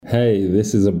Hey,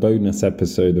 this is a bonus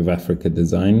episode of Africa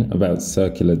Design about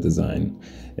circular design.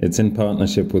 It's in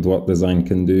partnership with What Design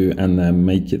Can Do and their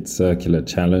Make It Circular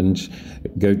challenge.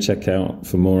 Go check out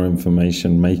for more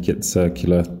information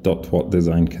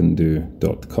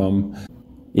makeitcircular.whatdesigncando.com.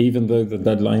 Even though the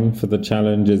deadline for the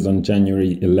challenge is on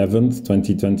January 11th,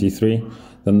 2023,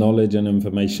 the knowledge and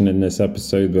information in this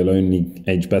episode will only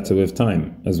age better with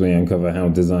time as we uncover how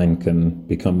design can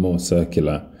become more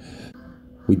circular.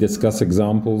 We discuss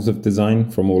examples of design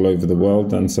from all over the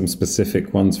world and some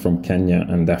specific ones from Kenya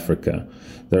and Africa.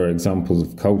 There are examples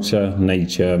of culture,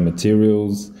 nature,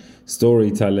 materials,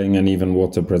 storytelling, and even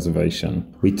water preservation.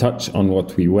 We touch on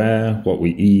what we wear, what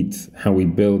we eat, how we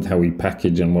build, how we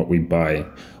package, and what we buy.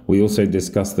 We also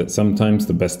discuss that sometimes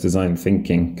the best design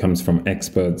thinking comes from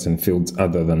experts in fields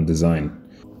other than design.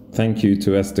 Thank you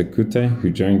to Esther Kute, who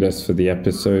joined us for the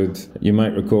episode. You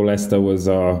might recall Esther was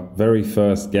our very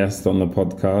first guest on the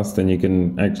podcast, and you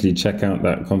can actually check out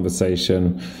that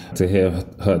conversation to hear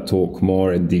her talk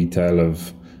more in detail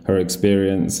of her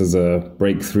experience as a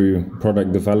breakthrough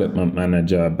product development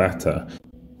manager at Bata.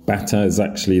 Bata is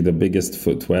actually the biggest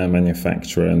footwear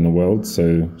manufacturer in the world,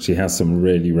 so she has some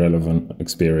really relevant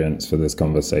experience for this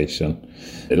conversation.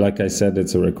 Like I said,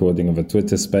 it's a recording of a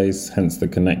Twitter space, hence the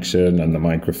connection and the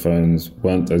microphones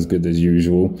weren't as good as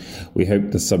usual. We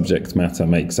hope the subject matter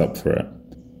makes up for it.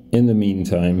 In the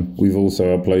meantime, we've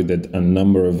also uploaded a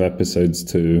number of episodes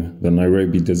to the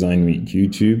Nairobi Design Week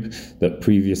YouTube that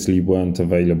previously weren't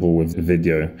available with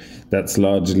video. That's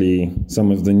largely some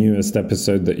of the newest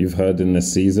episodes that you've heard in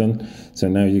this season, so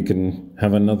now you can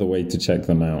have another way to check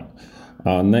them out.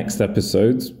 Our next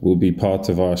episodes will be part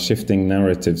of our Shifting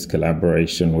Narratives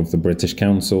collaboration with the British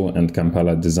Council and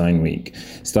Kampala Design Week,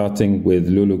 starting with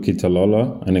Lulu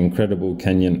Kitolola, an incredible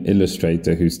Kenyan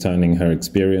illustrator who's turning her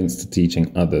experience to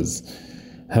teaching others.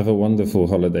 Have a wonderful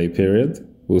holiday period.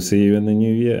 We'll see you in the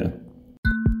new year.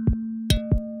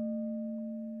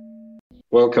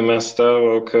 Welcome, Esther.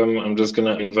 Welcome. I'm just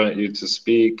going to invite you to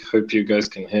speak. Hope you guys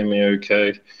can hear me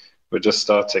okay. We're just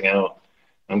starting out.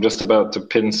 I'm just about to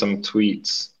pin some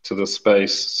tweets to the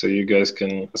space so you guys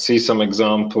can see some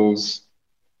examples.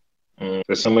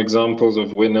 There's some examples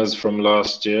of winners from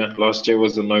last year. Last year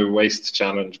was the No Waste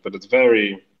Challenge, but it's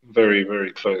very, very,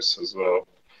 very close as well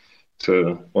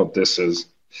to what this is.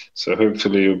 So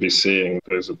hopefully you'll be seeing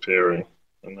those appearing.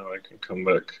 And now I can come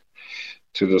back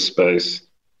to the space.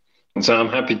 And so I'm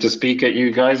happy to speak at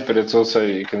you guys, but it's also,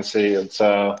 you can see it's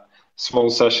a small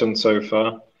session so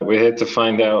far. We're here to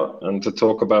find out and to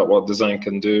talk about what design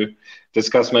can do,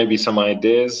 discuss maybe some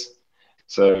ideas.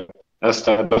 So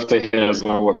Esther, I'd love to hear as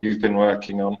well what you've been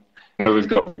working on. I know we've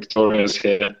got Victoria's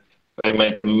here. They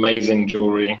make amazing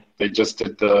jewelry. They just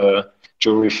did the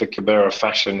jewelry for Kibera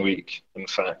Fashion Week, in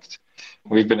fact.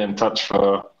 We've been in touch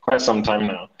for quite some time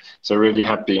now. So really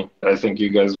happy. I think you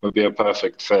guys would be a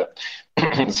perfect fit.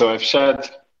 So I've shared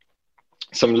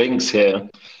some links here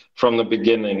from the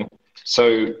beginning.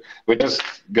 So we're just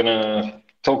going to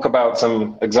talk about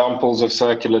some examples of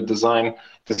circular design,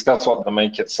 discuss what the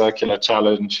Make It Circular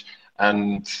challenge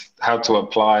and how to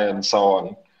apply and so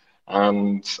on.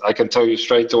 And I can tell you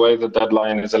straight away the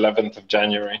deadline is 11th of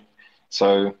January.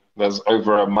 So there's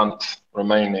over a month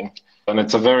remaining. And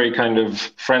it's a very kind of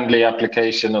friendly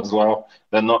application as well.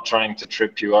 They're not trying to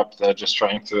trip you up. They're just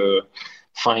trying to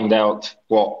find out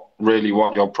what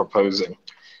you're proposing.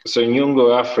 So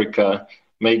Nyungu Africa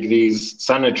make these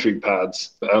sanitary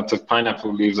pads out of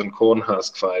pineapple leaves and corn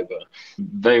husk fiber.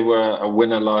 They were a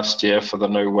winner last year for the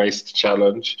No Waste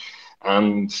Challenge.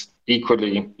 And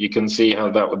equally, you can see how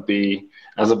that would be,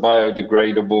 as a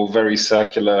biodegradable, very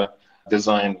circular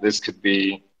design, this could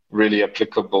be really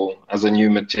applicable as a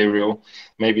new material.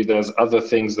 Maybe there's other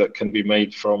things that can be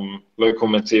made from local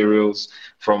materials,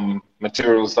 from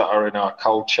materials that are in our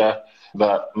culture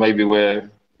that maybe we're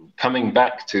coming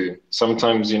back to.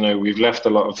 Sometimes, we've left a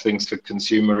lot of things to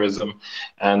consumerism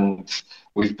and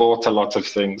we've bought a lot of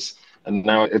things. And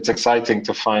now it's exciting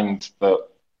to find that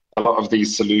a lot of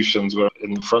these solutions were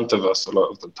in front of us a lot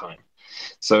of the time.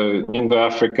 So in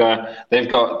Africa,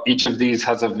 each of these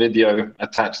has a video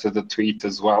attached to the tweet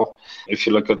as well. If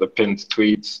you look at the pinned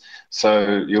tweets,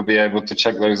 so you'll be able to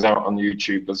check those out on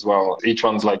YouTube as well. Each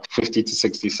one's like 50 to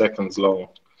 60 seconds long.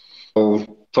 We'll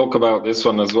talk about this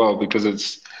one as well because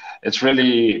it's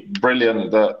really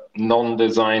brilliant that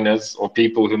non-designers or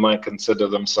people who might consider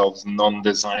themselves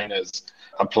non-designers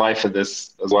apply for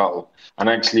this as well. And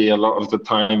actually, a lot of the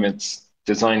time, it's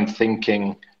design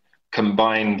thinking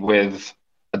combined with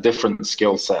a different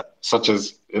skill set, such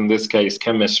as, in this case,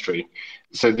 chemistry.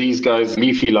 So these guys,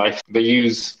 Leafy Life, they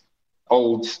use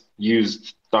old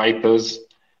used diapers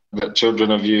that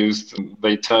children have used,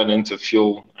 they turn into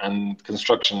fuel and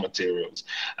construction materials.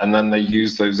 And then they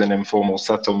use those in informal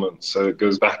settlements. So it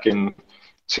goes back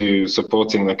into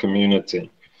supporting the community.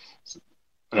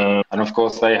 And of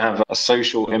course, they have a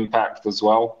social impact as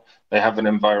well. They have an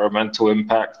environmental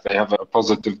impact, they have a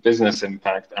positive business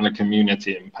impact, and a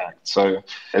community impact. So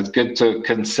it's good to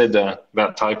consider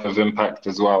that type of impact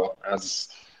as well, as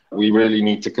we really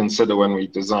need to consider when we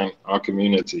design our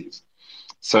communities.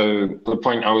 So the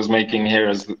point I was making here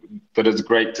is that it's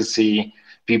great to see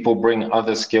people bring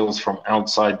other skills from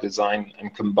outside design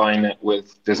and combine it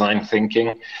with design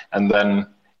thinking, and then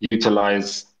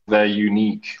utilize their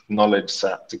unique knowledge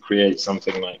set to create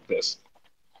something like this.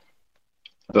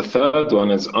 The third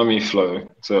one is Omiflow.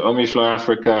 So Omiflow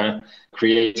Africa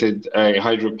created a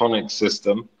hydroponic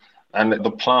system, and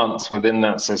the plants within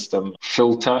that system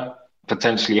filter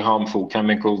potentially harmful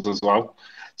chemicals as well.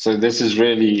 So this is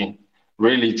really,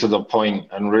 really to the point,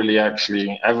 and really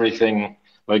actually everything,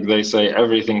 like they say,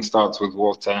 everything starts with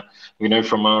water. We know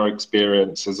from our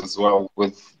experiences as well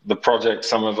with the project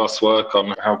some of us work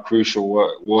on how crucial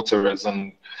water is,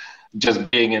 and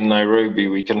just being in Nairobi,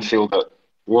 we can feel that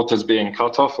water's being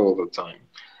cut off all the time,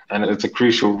 and it's a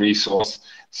crucial resource.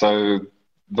 So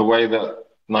the way that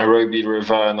Nairobi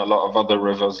River and a lot of other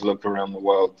rivers look around the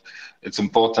world, it's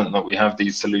important that we have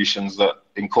these solutions that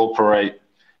incorporate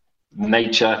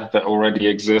nature that already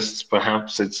exists.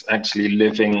 Perhaps it's actually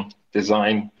living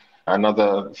design.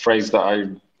 Another phrase that I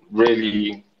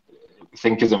really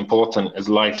think is important is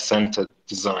life-centered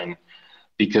design,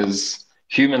 because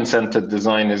human-centered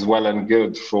design is well and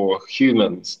good for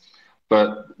humans,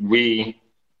 but we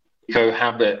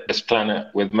cohabit this planet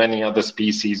with many other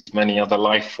species, many other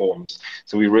life forms.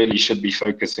 So we really should be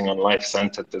focusing on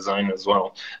life-centered design as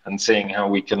well, and seeing how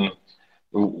we can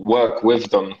work with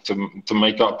them to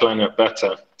make our planet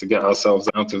better, to get ourselves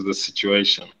out of this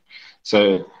situation.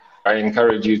 So I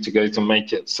encourage you to go to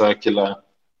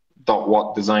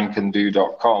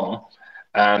makeitcircular.whatdesigncando.com,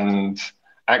 and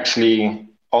actually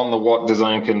on the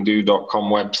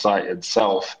whatdesigncando.com website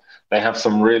itself, they have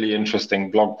some really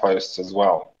interesting blog posts as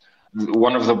well.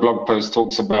 One of the blog posts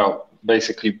talks about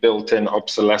basically built-in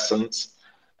obsolescence,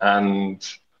 and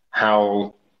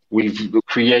how we've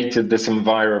created this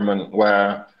environment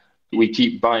where we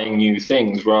keep buying new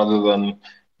things rather than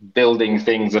building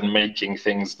things and making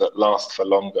things that last for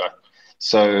longer.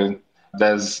 So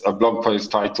there's a blog post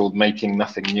titled Making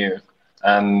Nothing New,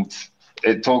 and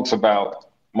it talks about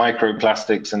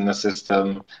microplastics in the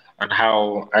system, and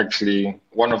how actually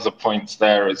one of the points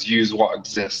there is use what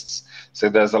exists. So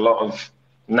there's a lot of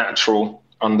natural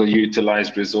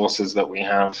underutilized resources that we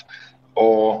have,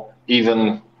 or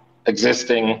even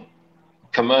existing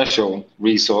commercial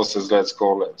resources, let's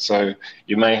call it. So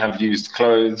you may have used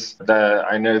clothes.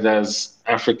 I know there's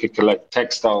Africa Collect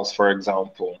Textiles, for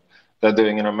example. They're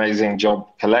doing an amazing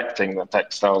job collecting the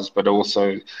textiles, but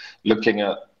also looking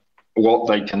at what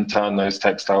they can turn those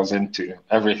textiles into.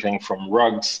 Everything from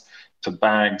rugs to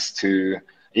bags to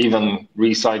even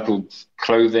recycled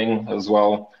clothing as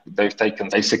well. They've taken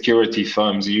a security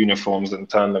firm's uniforms and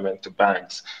turned them into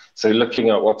bags. So looking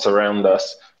at what's around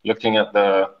us, looking at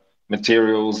the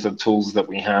materials, the tools that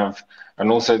we have,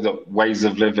 and also the ways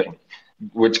of living,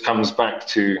 which comes back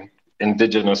to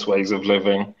indigenous ways of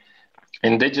living.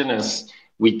 Indigenous,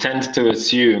 we tend to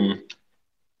assume,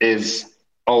 is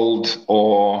old,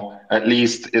 or at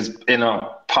least is in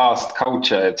our past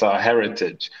culture, it's our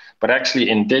heritage. But actually,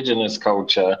 indigenous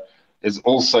culture is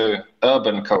also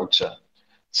urban culture.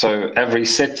 So every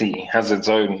city has its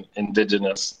own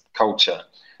indigenous culture.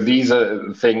 These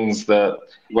are things that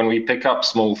when we pick up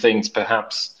small things,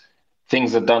 perhaps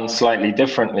things are done slightly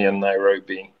differently in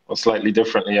Nairobi or slightly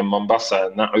differently in Mombasa,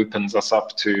 and that opens us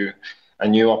up to a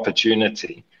new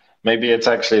opportunity. Maybe it's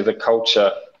actually the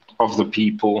culture of the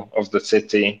people of the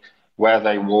city, where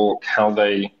they walk, how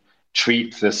they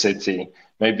treat the city.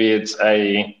 Maybe it's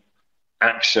a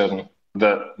action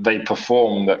that they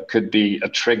perform that could be a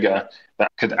trigger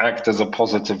that could act as a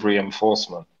positive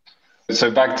reinforcement.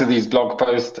 So back to these blog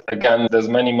posts, again, there's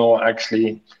many more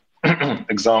actually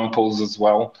examples as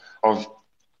well of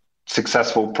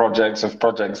successful projects, of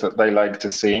projects that they like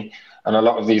to see. And a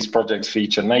lot of these projects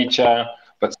feature nature,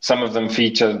 but some of them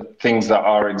feature things that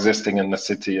are existing in the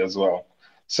city as well.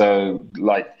 So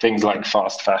like things like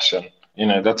fast fashion,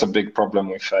 that's a big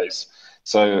problem we face.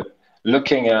 So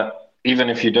looking at, even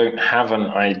if you don't have an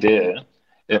idea,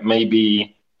 it may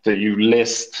be that you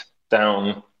list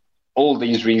down all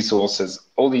these resources,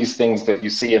 all these things that you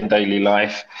see in daily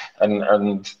life,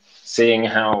 and seeing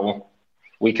how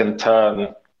we can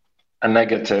turn a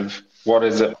negative. What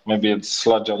is it? Maybe it's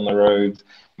sludge on the road.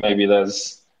 Maybe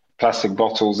there's plastic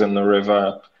bottles in the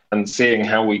river and seeing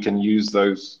how we can use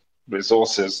those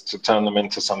resources to turn them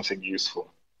into something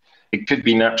useful. It could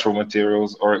be natural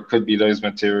materials, or it could be those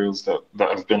materials that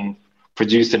have been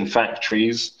produced in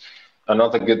factories.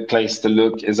 Another good place to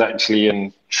look is actually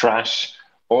in trash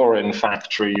or in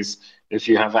factories. If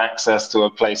you have access to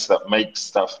a place that makes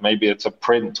stuff, maybe it's a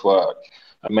print work,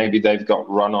 maybe they've got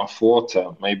runoff water,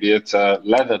 maybe it's a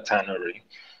leather tannery,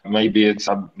 maybe it's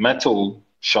a metal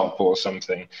shop or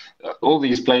something. All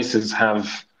these places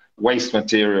have waste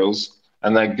materials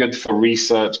and they're good for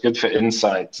research, good for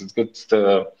insights. It's good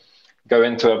to go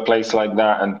into a place like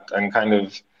that and kind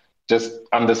of just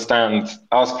understand,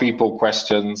 ask people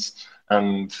questions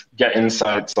and get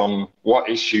insights on what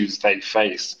issues they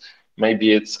face.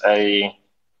 Maybe it's a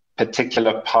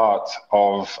particular part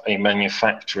of a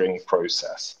manufacturing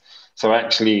process. So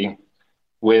actually,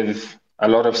 with a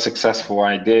lot of successful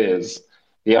ideas,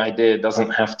 the idea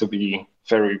doesn't have to be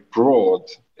very broad.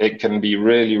 It can be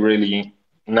really, really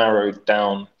narrowed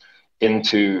down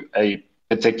into a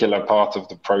particular part of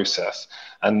the process.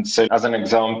 And so as an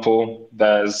example,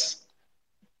 there's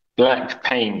black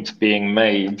paint being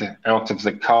made out of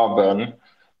the carbon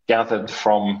gathered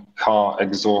from car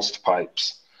exhaust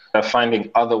pipes. They're finding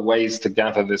other ways to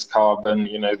gather this carbon,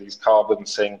 these carbon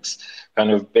sinks,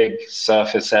 kind of big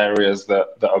surface areas that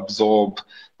absorb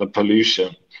the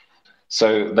pollution.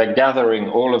 So they're gathering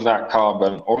all of that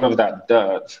carbon, all of that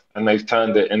dirt, and they've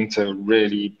turned it into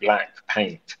really black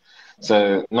paint.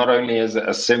 So not only is it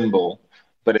a symbol,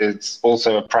 but it's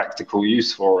also a practical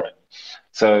use for it.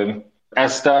 So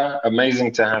Esther,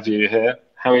 amazing to have you here.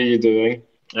 How are you doing?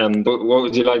 And what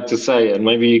would you like to say? And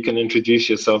maybe you can introduce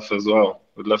yourself as well.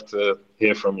 Would love to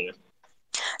hear from you.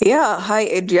 Yeah, hi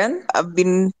Adrian. I've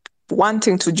been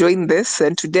wanting to join this,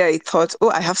 and today I thought,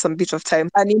 I have some bit of time.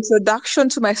 An introduction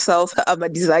to myself: I'm a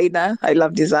designer. I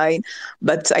love design,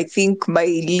 but I think my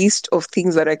list of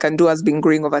things that I can do has been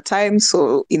growing over time.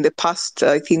 So in the past,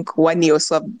 I think 1 year or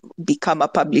so, I've become a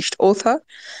published author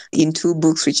in 2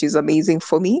 books, which is amazing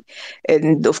for me.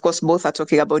 And of course, both are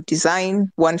talking about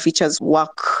design. One features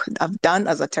work I've done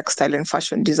as a textile and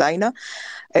fashion designer.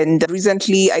 And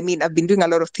recently, I've been doing a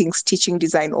lot of things, teaching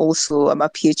design also. I'm a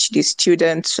PhD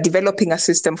student, developing a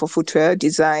system for footwear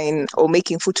design or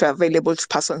making footwear available to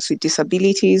persons with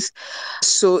disabilities.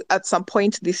 So at some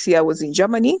point this year, I was in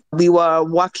Germany. We were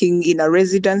working in a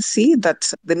residency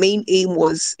that the main aim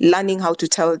was learning how to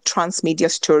tell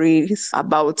transmedia stories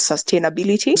about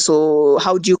sustainability. So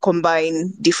how do you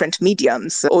combine different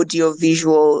mediums, audio,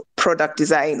 visual, product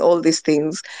design, all these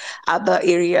things, other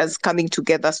areas coming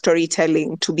together,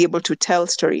 storytelling, to be able to tell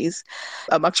stories.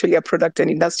 I'm actually a product and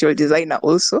industrial designer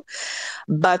also.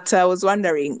 But I was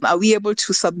wondering, are we able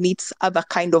to submit other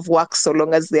kind of work so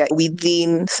long as they're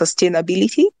within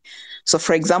sustainability? So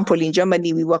for example, in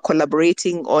Germany, we were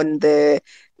collaborating on the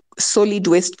solid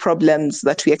waste problems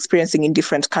that we're experiencing in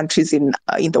different countries in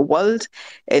the world.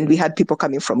 And we had people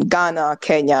coming from Ghana,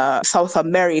 Kenya, South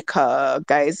America,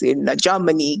 guys in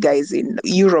Germany, guys in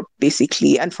Europe,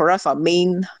 basically. And for us, our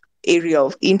main area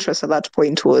of interest at that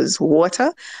point was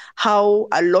water, how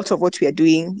a lot of what we are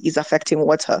doing is affecting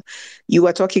water. You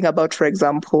were talking about, for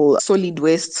example, solid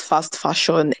waste, fast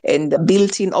fashion, and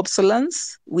built-in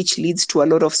obsolescence, which leads to a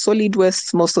lot of solid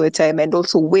waste most of the time, and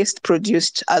also waste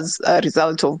produced as a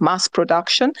result of mass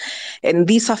production. And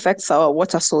this affects our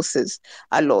water sources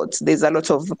a lot. There's a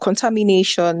lot of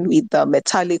contamination with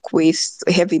metallic waste,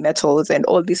 heavy metals, and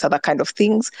all these other kind of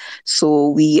things. So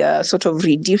we are sort of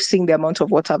reducing the amount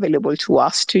of water available to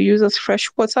us to use as fresh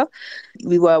water.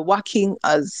 We were working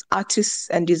as artists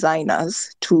and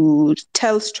designers to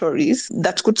tell stories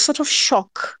that could sort of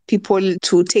shock people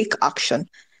to take action.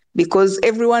 Because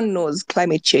everyone knows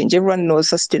climate change, everyone knows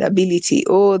sustainability,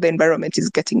 the environment is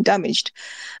getting damaged.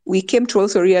 We came to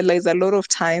also realize a lot of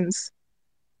times,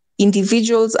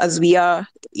 individuals, as we are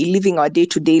living our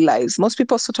day-to-day lives, most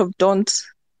people sort of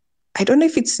I don't know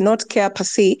if it's not care per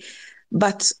se,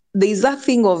 but there's that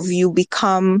thing of you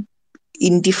become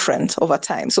indifferent over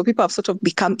time. So people have sort of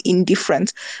become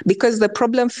indifferent because the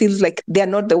problem feels like they're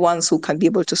not the ones who can be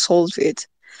able to solve it.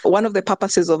 One of the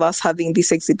purposes of us having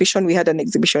this exhibition, we had an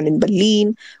exhibition in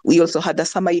Berlin. We also had a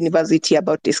summer university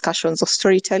about discussions of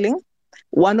storytelling.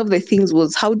 One of the things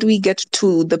was, how do we get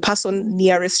to the person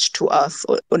nearest to us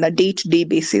on a day-to-day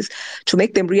basis to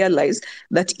make them realize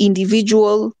that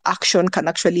individual action can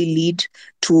actually lead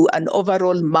to an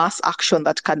overall mass action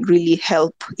that can really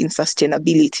help in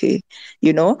sustainability,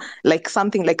 like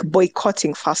something like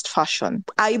boycotting fast fashion.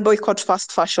 I boycott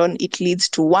fast fashion. It leads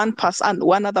to one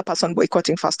other person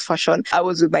boycotting fast fashion. I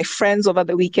was with my friends over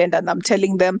the weekend and I'm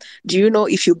telling them, do you know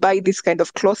if you buy this kind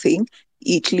of clothing,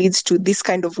 it leads to this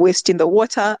kind of waste in the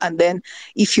water. And then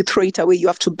if you throw it away, you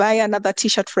have to buy another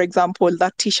t-shirt, for example.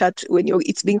 That t-shirt, when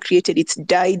it's being created, it's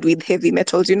dyed with heavy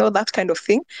metals, that kind of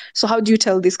thing. So how do you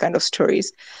tell these kind of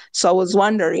stories? So I was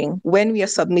wondering, when we are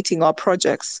submitting our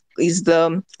projects, is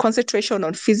the concentration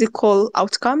on physical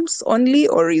outcomes only,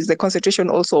 or is the concentration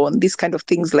also on these kind of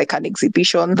things like an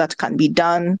exhibition that can be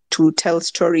done to tell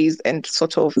stories and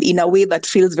sort of in a way that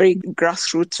feels very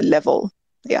grassroots level?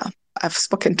 Yeah, I've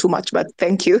spoken too much, but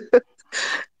thank you.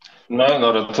 No,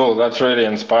 not at all. That's really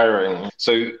inspiring.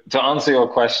 So, to answer your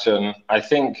question, I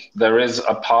think there is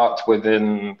a part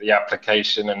within the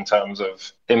application in terms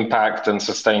of impact and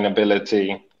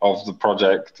sustainability of the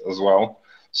project as well.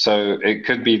 So, it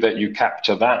could be that you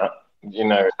capture that.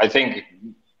 I think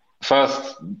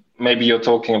first, maybe you're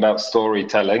talking about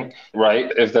storytelling,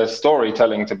 right? If there's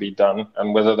storytelling to be done,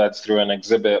 and whether that's through an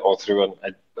exhibit or through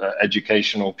an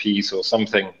educational piece or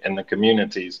something in the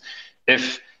communities,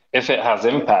 if it has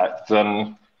impact,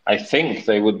 then I think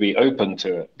they would be open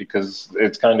to it, because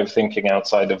it's kind of thinking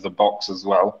outside of the box as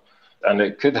well. And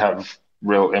it could have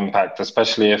real impact,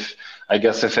 especially if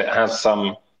it has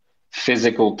some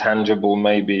physical, tangible,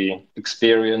 maybe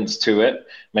experience to it.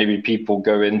 Maybe people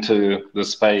go into the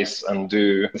space and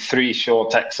do 3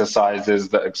 short exercises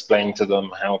that explain to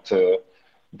them how to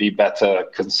be better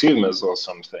consumers or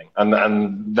something.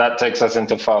 And that takes us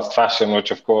into fast fashion,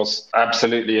 which of course,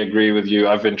 absolutely agree with you.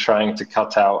 I've been trying to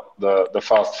cut out the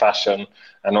fast fashion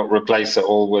and not replace it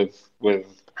all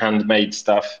with handmade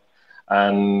stuff.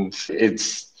 And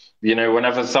it's,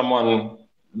 whenever someone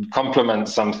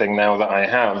compliments something now that I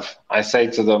have, I say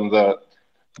to them that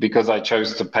because I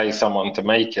chose to pay someone to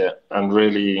make it, and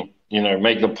really,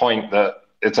 make the point that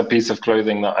it's a piece of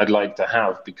clothing that I'd like to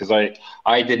have, because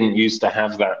I didn't used to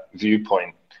have that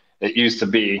viewpoint. It used to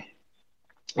be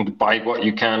buy what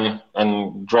you can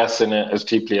and dress in it as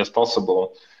cheaply as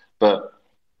possible. But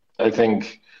I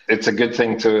think it's a good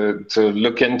thing to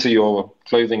look into your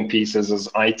clothing pieces as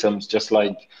items, just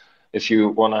like if you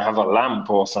want to have a lamp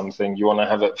or something, you want to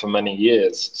have it for many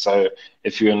years. So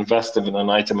if you invest in an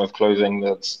item of clothing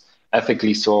that's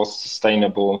ethically sourced,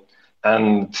 sustainable,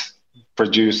 and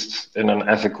produced in an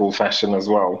ethical fashion as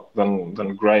well, then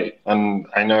great. And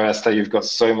I know, Esther, you've got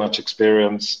so much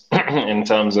experience in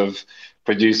terms of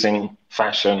producing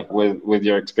fashion with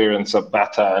your experience at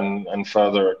Bata and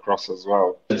further across as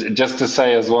well. Just to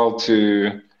say as well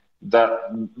to that,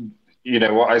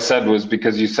 what I said was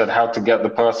because you said how to get the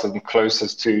person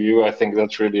closest to you. I think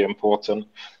that's really important,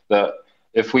 that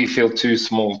if we feel too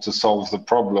small to solve the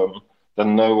problem,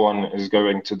 then no one is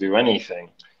going to do anything.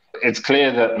 It's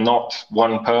clear that not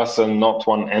one person, not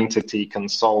one entity can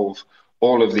solve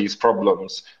all of these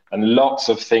problems. And lots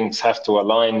of things have to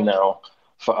align now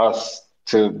for us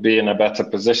to be in a better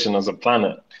position as a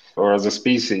planet or as a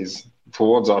species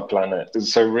towards our planet.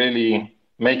 So really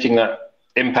making that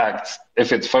impact,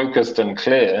 if it's focused and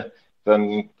clear,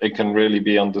 then it can really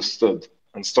be understood.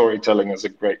 And storytelling is a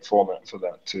great format for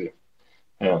that too.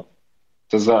 Yeah.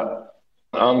 Does that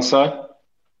answer?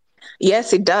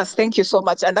 Yes, it does. Thank you so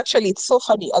much. And actually, it's so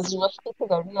funny. As you were speaking,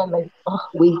 I realized, oh,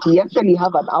 wait, we actually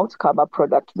have an outcome, a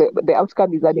product. The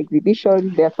outcome is an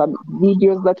exhibition. There are some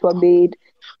videos that were made.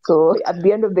 So at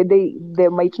the end of the day, there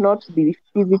might not be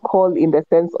physical in the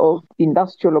sense of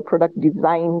industrial or product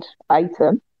designed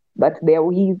item, but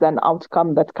there is an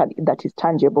outcome that is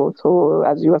tangible. So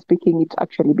as you were speaking, it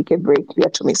actually became very clear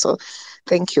to me. So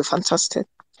thank you. Fantastic.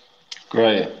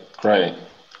 Great.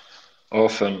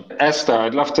 Awesome. Esther,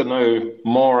 I'd love to know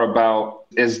more about,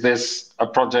 is this a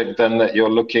project then that you're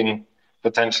looking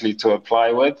potentially to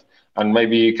apply with? And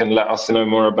maybe you can let us know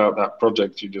more about that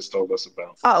project you just told us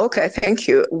about. Oh, okay. Thank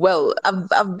you. Well,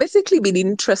 I've basically been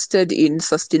interested in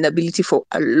sustainability for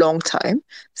a long time,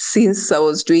 since I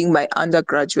was doing my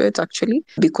undergraduate, actually,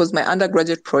 because my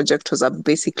undergraduate project was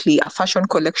basically a fashion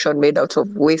collection made out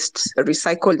of waste,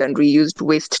 recycled and reused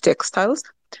waste textiles.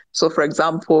 So, for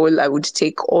example, I would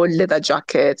take old leather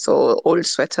jackets or old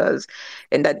sweaters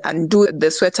and do the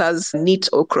sweaters, knit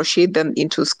or crochet them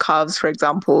into scarves, for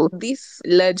example. This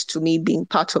led to me being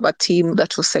part of a team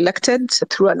that was selected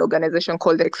through an organization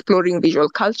called Exploring Visual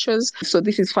Cultures. So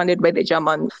this is funded by the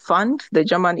German fund, the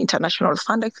German International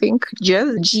Fund, I think,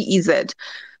 GEZ.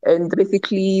 And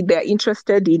basically, they're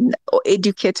interested in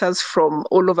educators from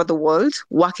all over the world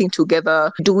working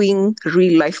together, doing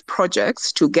real life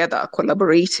projects together,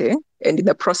 collaborating. And in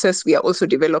the process, we are also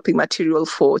developing material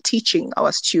for teaching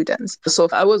our students. So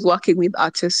I was working with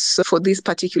artists for this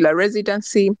particular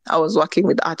residency. I was working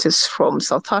with artists from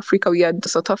South Africa. We had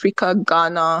South Africa,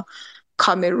 Ghana,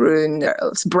 Cameroon,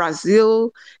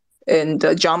 Brazil, and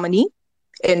Germany.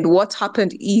 And what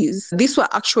happened is these were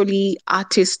actually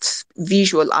artists,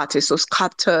 visual artists, so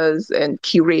sculptors and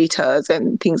curators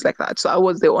and things like that. So I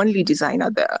was the only designer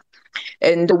there.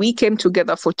 And we came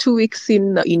together for 2 weeks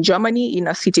in Germany, in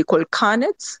a city called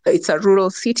Karnitz. It's a rural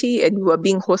city, and we were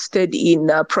being hosted in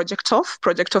Project Off.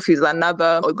 Project Off is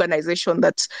another organization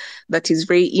that is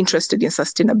very interested in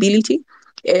sustainability.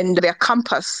 And their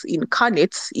campus in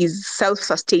Karnitz is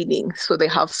self-sustaining. So they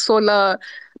have solar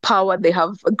power, they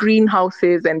have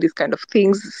greenhouses and these kind of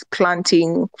things,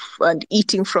 planting and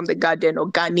eating from the garden,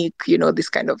 organic, this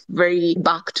kind of very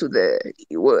back to the,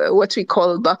 what we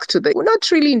call back to the,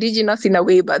 not really indigenous in a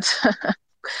way, but,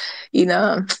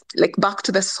 like back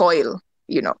to the soil,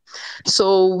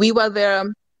 So we were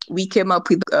there. We came up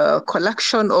with a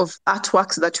collection of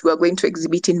artworks that we were going to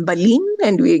exhibit in Berlin,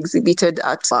 and we exhibited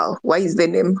at, why is the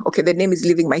name? Okay, the name is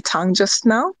leaving my tongue just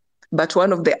now, but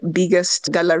one of the biggest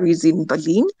galleries in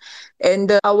Berlin.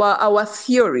 And our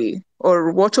theory,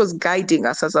 or what was guiding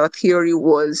us as our theory,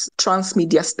 was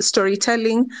transmedia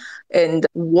storytelling and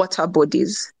water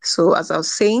bodies. So as I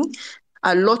was saying,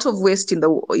 a lot of waste in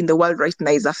the world right now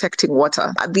is affecting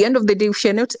water. At the end of the day, if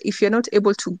you're not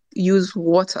able to use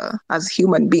water as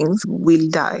human beings, we'll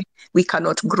die. We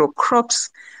cannot grow crops.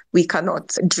 We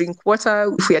cannot drink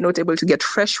water. If we are not able to get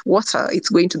fresh water, it's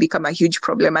going to become a huge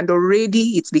problem. And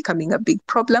already it's becoming a big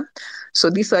problem. So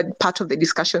these are part of the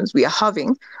discussions we are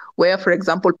having, where, for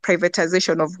example,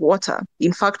 privatization of water.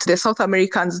 In fact, the South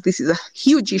Americans, this is a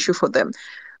huge issue for them.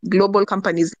 Global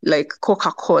companies like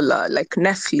Coca-Cola, like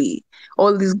Nestle,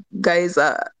 all these guys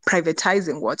are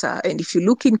privatizing water. And if you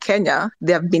look in Kenya,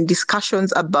 there have been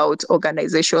discussions about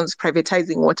organizations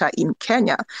privatizing water in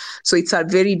Kenya. So it's a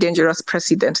very dangerous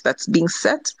precedent that's being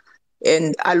set.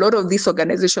 And a lot of these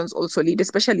organizations also lead,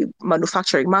 especially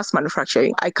manufacturing, mass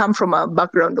manufacturing. I come from a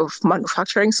background of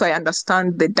manufacturing, so I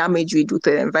understand the damage we do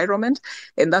to the environment.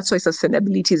 And that's why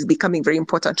sustainability is becoming very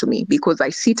important to me, because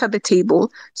I sit at the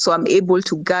table, so I'm able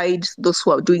to guide those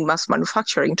who are doing mass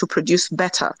manufacturing to produce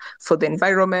better for the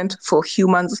environment, for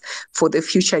humans, for the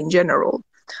future in general.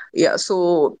 Yeah,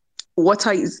 so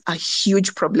water is a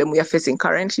huge problem we are facing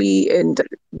currently, and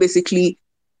basically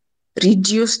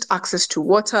reduced access to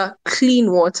water,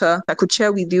 clean water. I could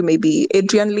share with you maybe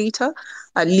Adrian later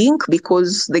a link,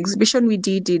 because the exhibition we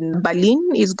did in Berlin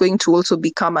is going to also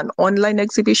become an online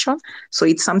exhibition. So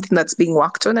it's something that's being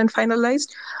worked on and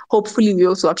finalized. Hopefully, we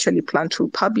also actually plan to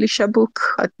publish a book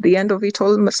at the end of it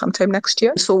all sometime next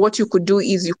year. So what you could do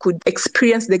is you could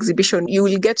experience the exhibition. You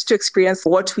will get to experience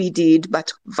what we did,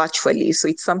 but virtually. So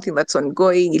it's something that's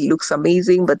ongoing. It looks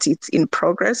amazing, but it's in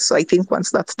progress. So I think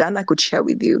once that's done, I could share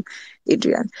with you,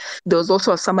 Adrian. There was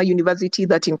also a summer university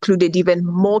that included even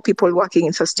more people working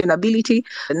in sustainability.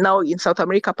 Now in South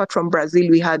America, apart from Brazil,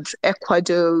 we had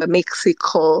Ecuador,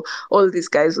 Mexico, all these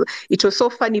guys. It was so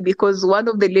funny because one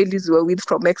of the ladies we were with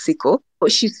from Mexico,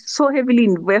 she's so heavily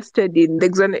invested in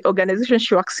the organization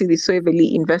she works in, is so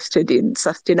heavily invested in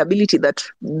sustainability that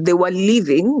they were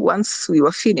leaving once we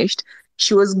were finished.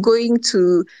 She was going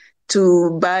to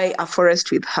buy a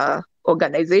forest with her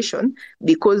organization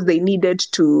because they needed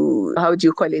to,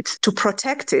 to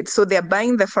protect it. So they're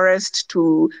buying the forest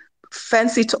to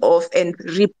fence it off and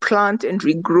replant and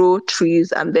regrow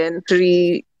trees and then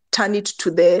return it to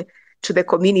the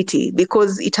community,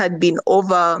 because it had been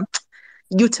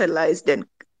overutilized and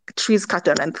trees cut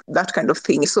down and that kind of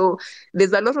thing. So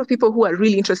there's a lot of people who are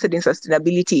really interested in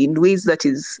sustainability in ways that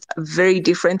is very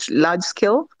different, large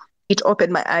scale. It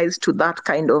opened my eyes to that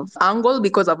kind of angle,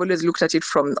 because I've always looked at it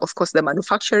from, of course, the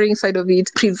manufacturing side of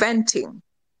it, preventing.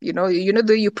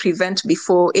 You prevent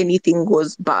before anything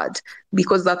goes bad,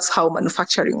 because that's how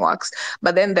manufacturing works.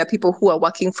 But then there are people who are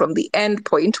working from the end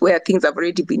point where things have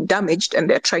already been damaged and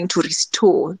they're trying to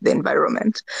restore the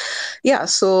environment. Yeah,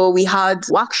 so we had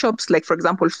workshops, like, for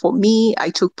example, for me, I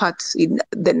took part in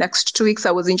the next 2 weeks.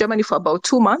 I was in Germany for about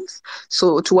 2 months.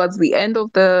 So towards the end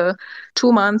of the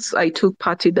 2 months, I took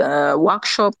part in a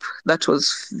workshop that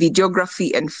was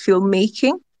videography and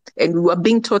filmmaking. And we were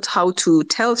being taught how to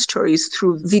tell stories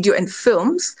through video and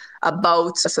films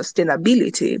about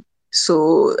sustainability.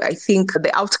 So I think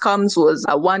the outcomes was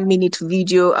a 1-minute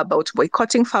video about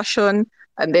boycotting fashion,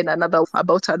 and then another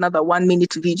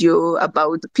 1-minute video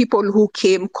about people who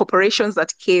came, corporations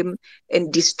that came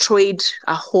and destroyed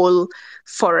a whole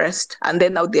forest, and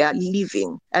then now they are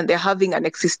leaving and they're having an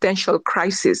existential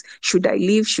crisis. Should I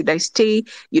leave? Should I stay?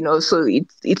 So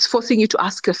it's forcing you to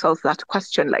ask yourself that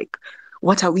question, like,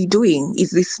 what are we doing?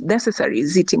 Is this necessary?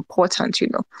 Is it important?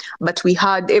 But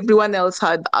everyone else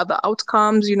had other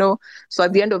outcomes, So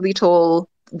at the end of it all,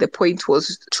 the point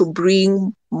was to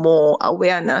bring more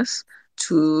awareness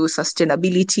to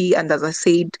sustainability and, as I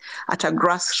said, at a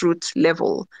grassroots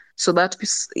level, so that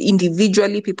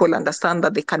individually people understand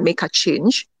that they can make a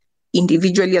change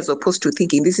individually, as opposed to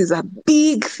thinking this is a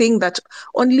big thing that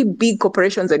only big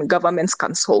corporations and governments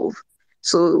can solve.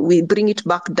 So we bring it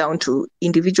back down to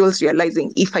individuals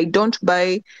realizing, if I don't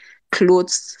buy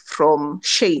clothes from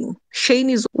Shein.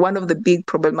 Shein is one of the big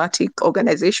problematic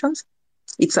organizations.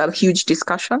 It's a huge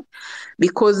discussion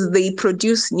because they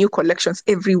produce new collections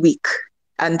every week.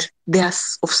 And they are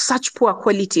of such poor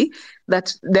quality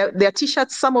that their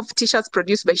t-shirts, some of t-shirts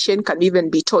produced by Shein can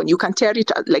even be torn. You can tear it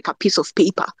like a piece of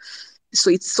paper. So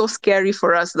it's so scary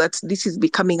for us that this is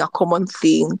becoming a common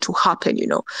thing to happen,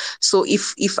 So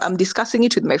if I'm discussing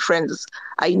it with my friends,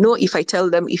 I know if I tell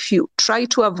them, if you try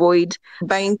to avoid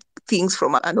buying things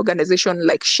from an organization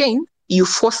like Shein, you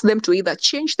force them to either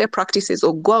change their practices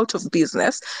or go out of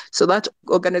business, so that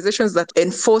organizations that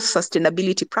enforce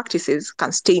sustainability practices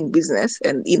can stay in business.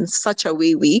 And in such a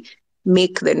way, we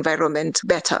make the environment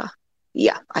better.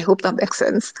 Yeah, I hope that makes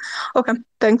sense. Okay,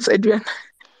 thanks, Adrian.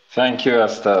 Thank you,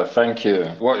 Esther. Thank you.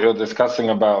 What you're discussing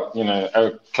about,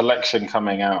 a collection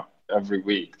coming out every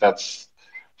week, that's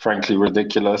frankly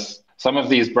ridiculous. Some of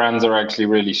these brands are actually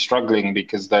really struggling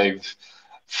because they've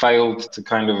failed to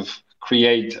kind of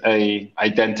create a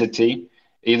identity,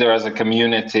 either as a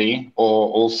community or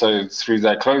also through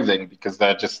their clothing, because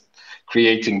they're just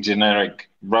creating generic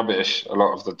rubbish a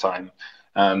lot of the time,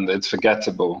 and it's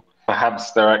forgettable.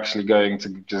 Perhaps they're actually going to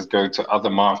just go to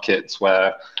other markets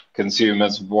where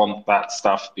consumers want that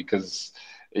stuff, because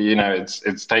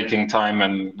it's taking time,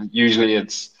 and usually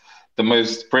it's the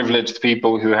most privileged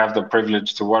people who have the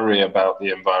privilege to worry about the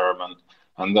environment,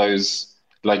 and those,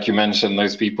 like you mentioned,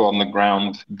 those people on the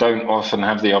ground don't often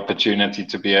have the opportunity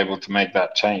to be able to make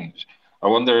that change. I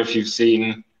wonder if you've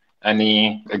seen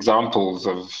any examples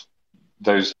of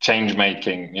those change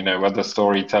making, whether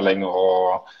storytelling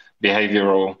or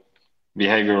behavioral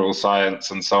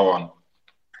science and so on.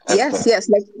 Esther?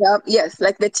 Yes,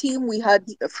 like the team we had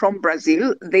from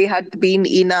Brazil, they had been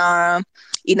in a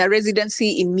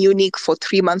residency in Munich for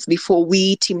 3 months before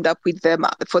we teamed up with them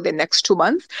for the next 2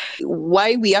 months.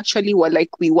 Why we actually were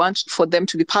like, we want for them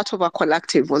to be part of our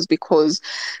collective was because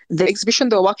the exhibition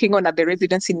they were working on at the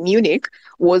residency in Munich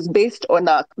was based on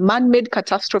a man-made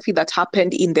catastrophe that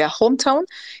happened in their hometown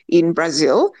in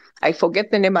Brazil. I forget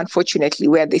the name, unfortunately,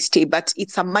 where they stay, but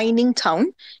it's a mining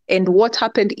town. And what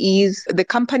happened is the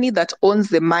company that owns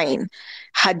the mine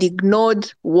had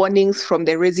ignored warnings from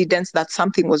the residents that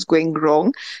something was going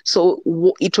wrong. So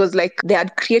it was like they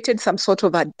had created some sort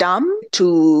of a dam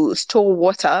to store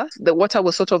water. The water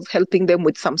was sort of helping them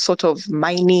with some sort of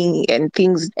mining and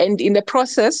things. And in the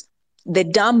process, the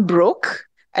dam broke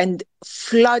and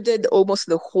flooded almost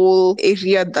the whole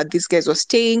area that these guys were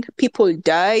staying. People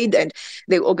died, and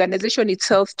the organization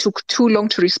itself took too long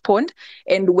to respond.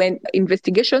 And when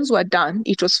investigations were done,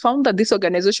 it was found that this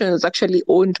organization was actually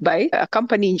owned by a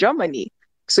company in Germany.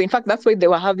 So in fact, that's why they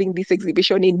were having this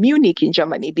exhibition in Munich in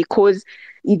Germany, because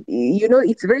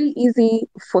it's very easy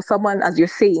for someone, as you're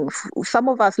saying, some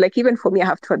of us, like even for me, I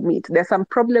have to admit, there's some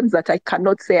problems that I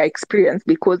cannot say I experience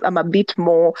because I'm a bit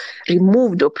more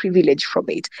removed or privileged from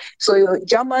it. So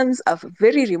Germans are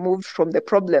very removed from the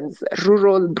problems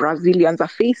rural Brazilians are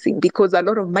facing, because a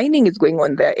lot of mining is going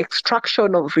on there,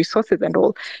 extraction of resources and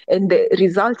all, and the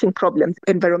resulting problems,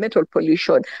 environmental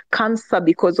pollution, cancer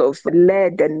because of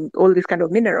lead and all these kind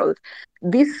of minerals.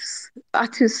 These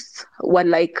artists were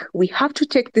like, we have to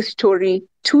take this story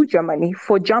to Germany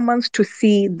for Germans to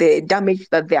see the damage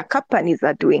that their companies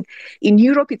are doing. In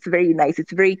Europe, it's very nice.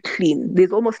 It's very clean.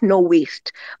 There's almost no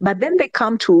waste. But then they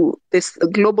come to this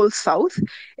global south,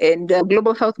 and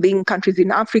global south being countries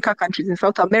in Africa, countries in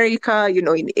South America,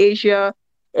 in Asia,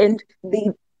 and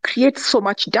they create so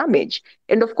much damage.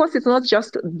 And of course, it's not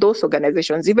just those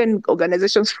organizations. Even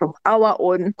organizations from our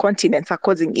own continents are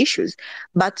causing issues.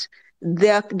 But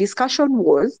their discussion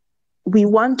was, we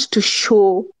want to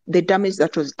show the damage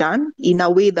that was done in a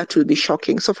way that will be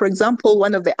shocking. So for example,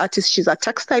 one of the artists, she's a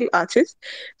textile artist.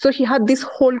 So she had this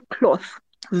whole cloth,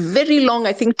 very long,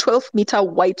 I think 12-meter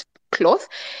white cloth.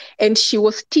 And she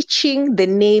was stitching the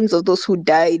names of those who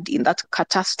died in that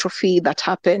catastrophe that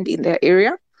happened in their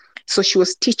area. So she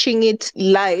was teaching it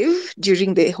live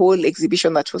during the whole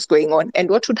exhibition that was going on. And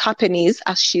what would happen is,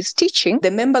 as she's teaching,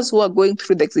 the members who are going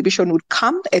through the exhibition would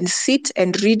come and sit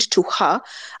and read to her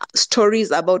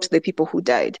stories about the people who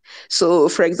died. So,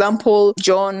 for example,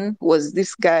 John was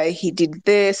this guy, he did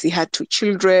this, he had 2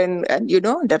 children, and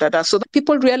So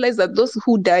people realized that those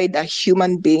who died are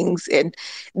human beings, and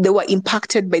they were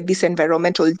impacted by this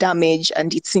environmental damage,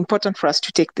 and it's important for us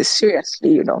to take this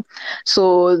seriously,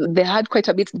 So they had quite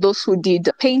a bit those those who did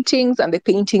paintings, and the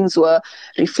paintings were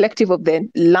reflective of the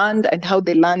land and how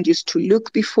the land used to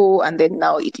look before, and then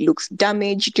now it looks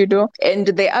damaged, And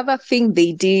the other thing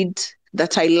they did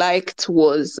that I liked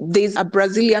was there's a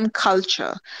Brazilian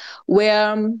culture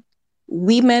where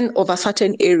women of a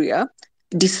certain area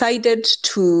decided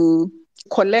to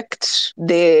collect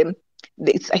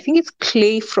I think it's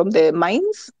clay from the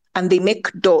mines, and they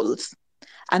make dolls.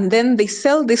 And then they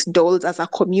sell these dolls as a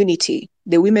community.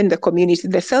 The women in the community,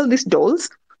 they sell these dolls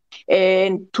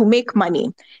and to make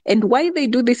money. And why they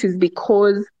do this is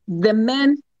because the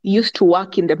men used to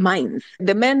work in the mines.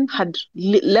 The men had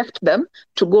left them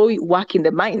to go work in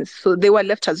the mines. So they were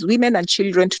left as women and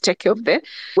children to take care of them.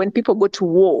 When people go to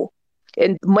war,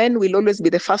 and men will always be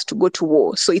the first to go to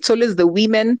war. So it's always the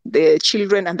women, the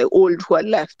children, and the old who are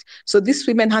left. So these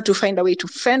women had to find a way to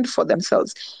fend for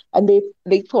themselves. And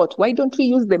they thought, why don't we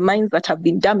use the mines that have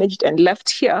been damaged and left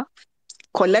here,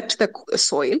 collect the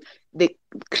soil, they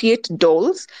create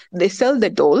dolls, they sell the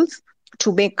dolls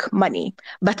to make money.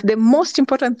 But the most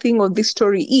important thing of this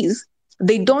story is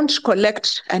they don't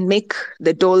collect and make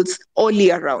the dolls all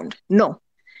year round. No,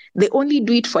 they only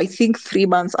do it for, I think, 3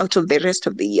 months out of the rest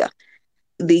of the year.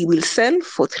 They will sell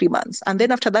for 3 months. And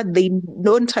then after that, they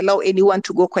don't allow anyone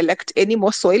to go collect any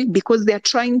more soil because they're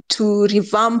trying to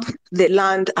revamp the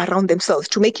land around themselves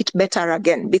to make it better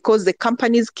again. Because the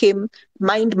companies came,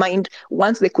 mined.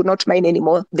 Once they could not mine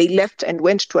anymore, they left and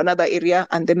went to another area,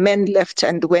 and the men left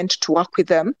and went to work with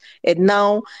them. And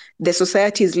now the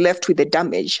society is left with the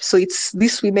damage. So it's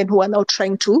these women who are now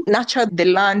trying to nurture the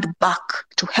land back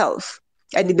to health.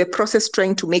 And in the process,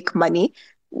 trying to make money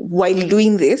while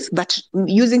doing this, but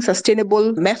using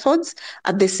sustainable methods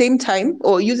at the same time,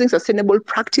 or using sustainable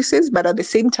practices, but at the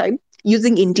same time,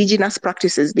 using indigenous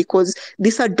practices, because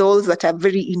these are dolls that are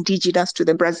very indigenous to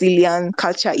the Brazilian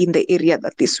culture in the area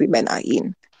that these women are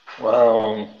in.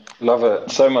 Wow, love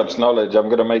it. So much knowledge. I'm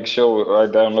going to make sure I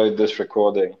download this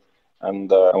recording,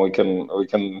 and we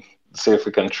can see if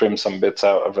we can trim some bits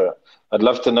out of it. I'd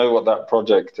love to know what that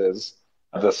project is.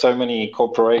 There's so many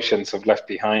corporations have left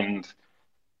behind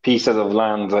pieces of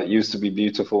land that used to be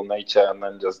beautiful nature and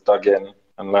then just dug in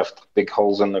and left big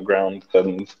holes in the ground,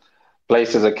 and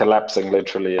places are collapsing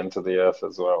literally into the earth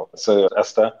as well. So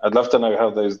Esther, I'd love to know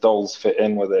how those dolls fit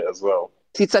in with it as well.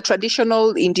 It's a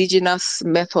traditional indigenous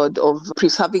method of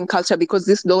preserving culture because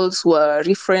these dolls were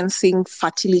referencing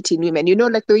fertility in women.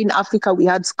 Like in Africa, we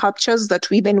had sculptures that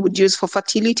women would use for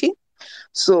fertility.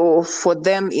 So for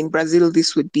them in Brazil,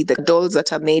 this would be the dolls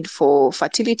that are made for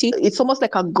fertility. It's almost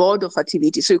like a god of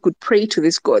fertility. So you could pray to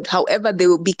this god. However, they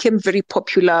became very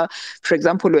popular, for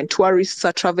example, when tourists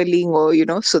are traveling or,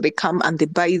 so they come and they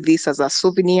buy this as a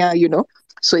souvenir,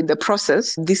 So in the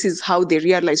process, this is how they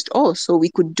realized, so we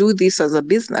could do this as a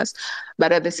business.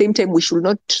 But at the same time, we should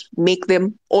not make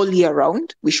them all year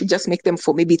round. We should just make them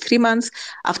for maybe 3 months.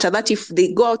 After that, if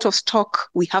they go out of stock,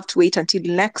 we have to wait until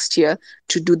next year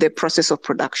to do the process of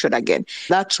production again.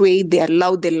 That way, they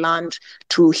allow the land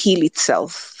to heal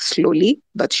itself slowly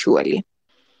but surely.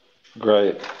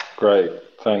 Great.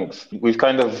 Thanks. We've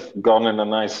kind of gone in a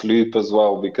nice loop as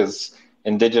well because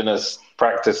indigenous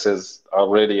practices are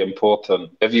really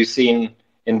important. Have you seen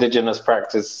indigenous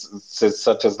practices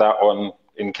such as that one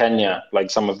in Kenya, like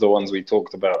some of the ones we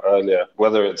talked about earlier,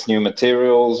 whether it's new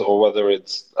materials or whether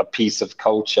it's a piece of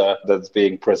culture that's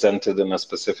being presented in a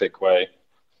specific way?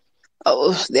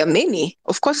 Oh, there are many.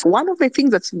 Of course, one of the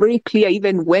things that's very clear,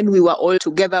 even when we were all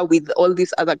together with all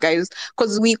these other guys,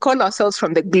 because we call ourselves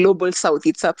from the global south,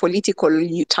 it's a political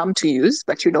term to use,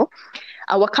 but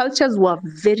our cultures were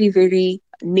very, very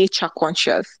nature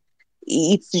conscious.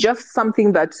 It's just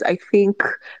something that I think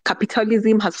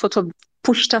capitalism has sort of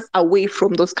pushed us away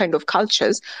from those kind of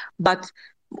cultures. But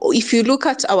if you look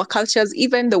at our cultures,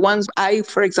 even the ones I,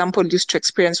 for example, used to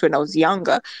experience when I was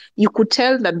younger, you could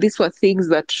tell that these were things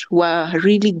that were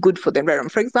really good for the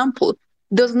environment. For example,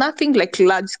 there's nothing like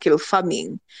large-scale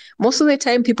farming. Most of the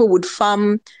time, people would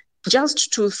farm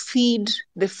just to feed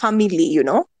the family,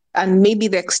 and maybe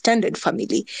the extended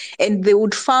family. And they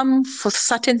would farm for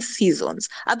certain seasons.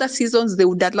 Other seasons, they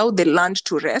would allow the land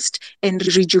to rest and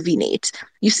rejuvenate.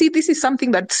 You see, this is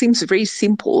something that seems very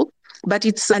simple, but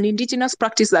it's an indigenous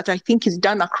practice that I think is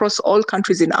done across all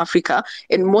countries in Africa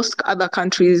and most other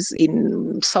countries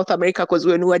in South America, because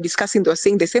when we were discussing, they were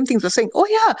saying the same things. They're saying, oh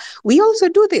yeah, we also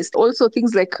do this. Also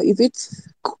things like, is it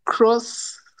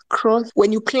cross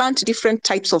when you plant different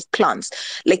types of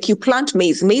plants, like you plant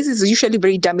maize is usually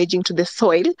very damaging to the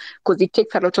soil because it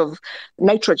takes a lot of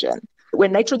nitrogen.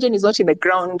 When nitrogen is not in the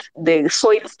ground, the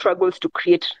soil struggles to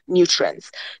create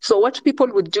nutrients. So what people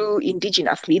would do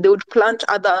indigenously, they would plant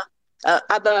other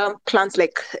other plants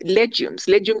like legumes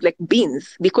like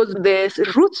beans, because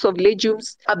the roots of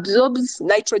legumes absorbs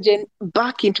nitrogen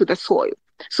back into the soil.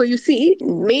 So you see,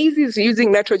 maize is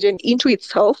using nitrogen into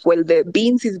itself while the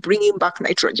beans is bringing back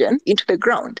nitrogen into the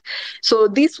ground. So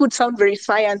this would sound very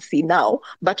sciencey now,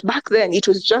 but back then it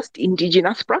was just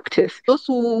indigenous practice. Those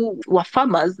who were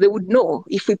farmers, they would know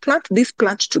if we plant this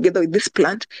plant together with this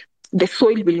plant, the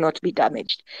soil will not be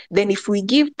damaged. Then if we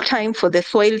give time for the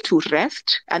soil to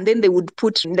rest, and then they would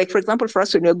put, like for example, for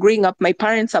us when we were growing up, my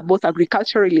parents are both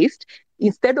agriculturalists.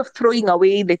 Instead of throwing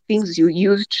away the things you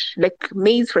used, like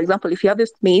maize, for example, if you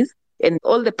harvest maize and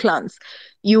all the plants,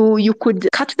 you could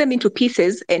cut them into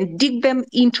pieces and dig them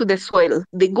into the soil.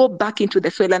 They go back into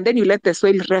the soil, and then you let the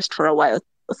soil rest for a while.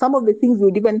 Some of the things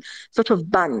would even sort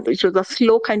of burn, which was a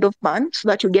slow kind of burn, so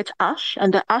that you get ash,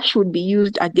 and the ash would be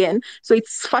used again. So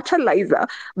it's fertilizer,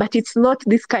 but it's not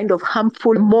this kind of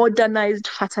harmful, modernized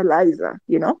fertilizer,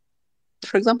 you know?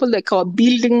 For example, like our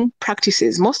building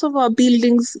practices, most of our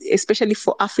buildings, especially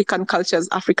for African cultures,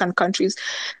 African countries,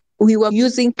 we were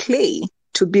using clay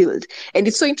to build. And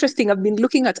it's so interesting. I've been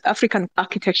looking at African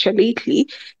architecture lately,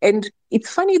 and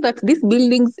it's funny that these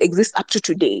buildings exist up to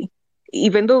today,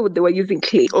 even though they were using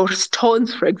clay or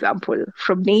stones, for example,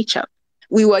 from nature.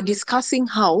 We were discussing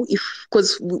how,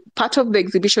 because part of the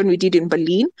exhibition we did in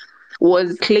Berlin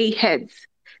was clay heads.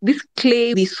 This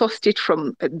clay, we sourced it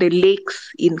from the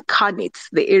lakes in Karnitz,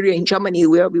 the area in Germany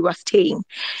where we were staying.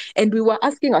 And we were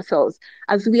asking ourselves,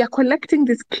 as we are collecting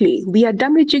this clay, we are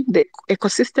damaging the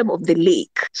ecosystem of the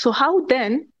lake. So how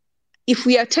then, if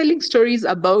we are telling stories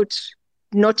about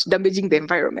not damaging the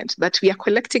environment, that we are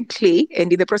collecting clay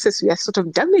and in the process we are sort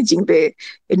of damaging the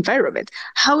environment,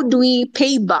 how do we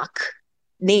pay back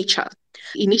nature?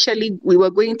 Initially, we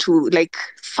were going to like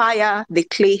fire the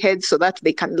clay heads so that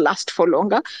they can last for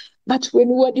longer. But when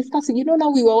we were discussing, now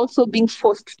we were also being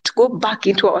forced to go back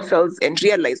into ourselves and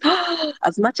realize,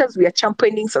 as much as we are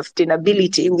championing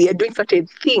sustainability, we are doing certain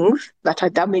things that are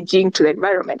damaging to the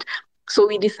environment. So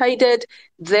we decided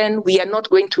then we are not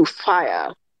going to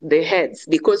fire the heads,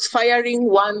 because firing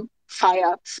one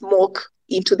fire, smoke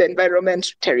into the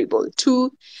environment, terrible.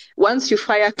 Two, once you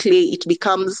fire clay, it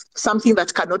becomes something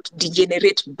that cannot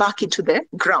degenerate back into the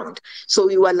ground. So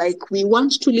we were like, we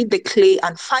want to leave the clay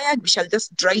unfired. We shall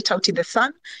just dry it out in the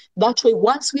sun. That way,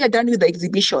 once we are done with the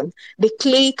exhibition, the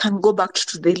clay can go back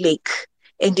to the lake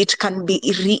and it can be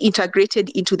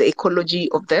reintegrated into the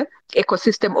ecology of the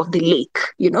ecosystem of the lake,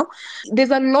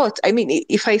 There's a lot. I mean,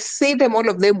 if I say them, all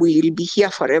of them, we will be here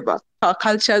forever. Our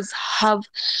cultures have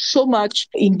so much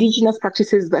indigenous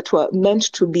practices that were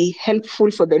meant to be helpful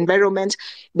for the environment.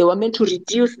 They were meant to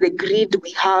reduce the greed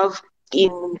we have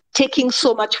in taking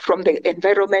so much from the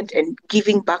environment and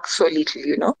giving back so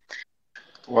little.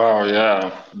 Wow,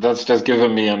 yeah. That's just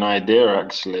given me an idea,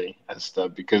 actually, Esther,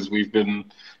 because we've been,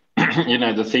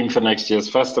 the theme for next year's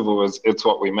festival is It's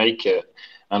What We Make It.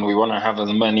 And we want to have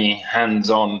as many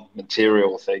hands-on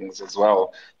material things as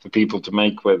well for people to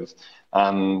make with.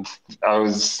 And I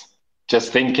was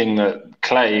just thinking that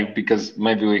clay, because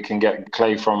maybe we can get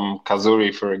clay from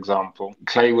Kazuri, for example.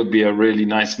 Clay would be a really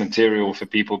nice material for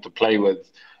people to play with.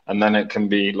 And then it can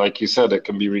be, like you said, it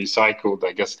can be recycled.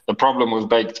 I guess the problem with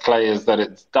baked clay is that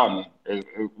it's done.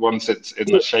 Once it's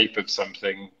in the shape of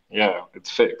something, yeah,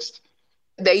 it's fixed.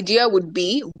 The idea would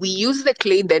be we use the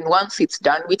clay, then once it's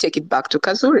done, we take it back to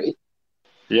Kazuri.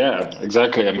 Yeah,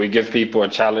 exactly. And we give people a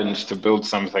challenge to build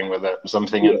something with it,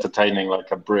 something entertaining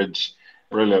like a bridge.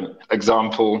 Brilliant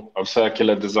example of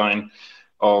circular design,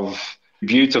 of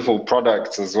beautiful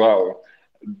products as well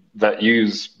that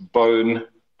use bone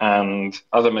and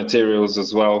other materials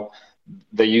as well.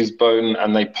 They use bone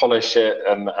and they polish it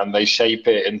and they shape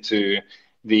it into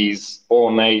these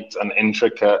ornate and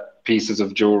intricate pieces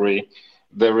of jewelry.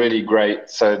 They're really great.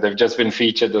 So they've just been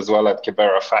featured as well at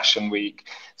Kibera Fashion Week.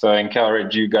 So I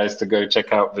encourage you guys to go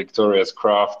check out Victoria's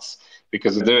Crafts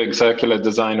because they're doing circular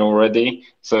design already.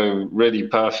 So really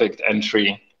perfect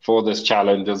entry for this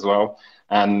challenge as well.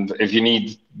 And if you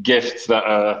need gifts that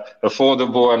are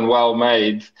affordable and well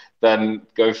made, then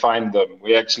go find them.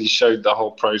 We actually showed the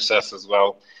whole process as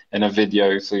well in a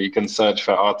video. So you can search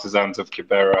for Artisans of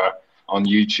Kibera on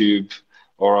YouTube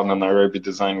or on the Nairobi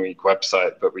Design Week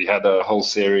website. But we had a whole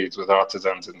series with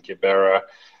artisans in Kibera.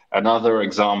 Another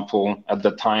example at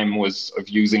the time was of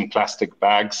using plastic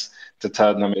bags to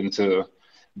turn them into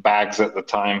bags at the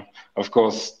time. Of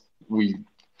course, we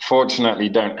fortunately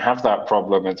don't have that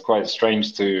problem. It's quite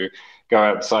strange to go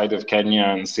outside of Kenya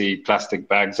and see plastic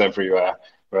bags everywhere.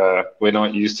 We're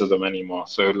not used to them anymore.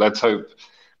 So let's hope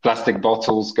plastic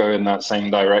bottles go in that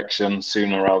same direction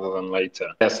sooner rather than later.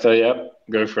 Esther, yeah,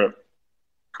 go for it.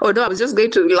 Oh no, I was just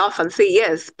going to laugh and say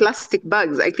yes, plastic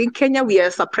bags. I think Kenya, we are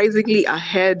surprisingly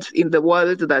ahead in the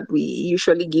world that we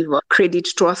usually give credit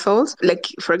to ourselves. Like,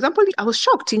 for example, I was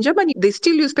shocked. In Germany, they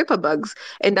still use paper bags.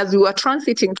 And as we were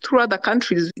transiting through other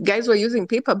countries, guys were using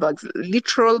paper bags,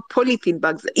 literal polythene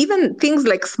bags. Even things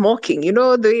like smoking, you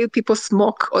know, the way people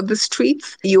smoke on the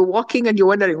streets. You're walking and you're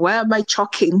wondering, why am I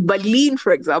choking? Berlin,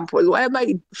 for example, why am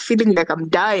I feeling like I'm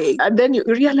dying? And then you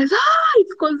realize, it's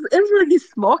because everyone is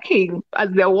smoking as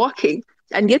they're walking.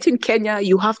 And yet in Kenya,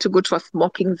 you have to go to a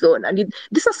smoking zone. And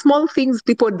these are small things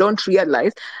people don't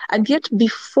realize. And yet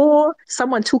before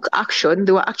someone took action,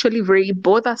 they were actually very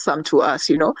bothersome to us,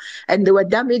 you know, and they were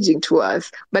damaging to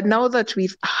us. But now that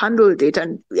we've handled it,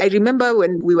 and I remember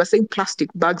when we were saying plastic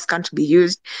bags can't be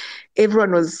used,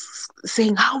 everyone was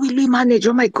saying, how will we manage?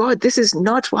 Oh my God, this is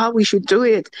not how we should do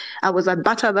it. I was at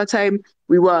Bata at that time.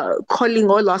 We were calling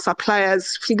all our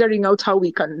suppliers, figuring out how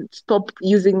we can stop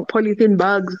using polythene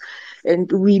bags.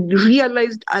 And we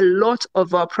realized a lot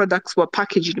of our products were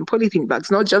packaged in polythene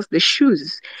bags, not just the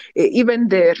shoes. Even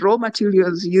the raw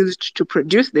materials used to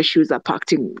produce the shoes are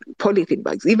packed in polythene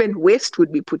bags. Even waste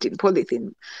would be put in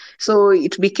polythene. So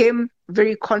it became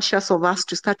very conscious of us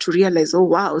to start to realize, oh,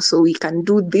 wow, so we can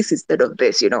do this instead of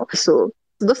this, you know. So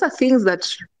those are things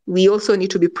that we also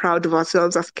need to be proud of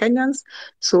ourselves as Kenyans.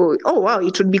 So, oh, wow,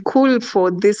 it would be cool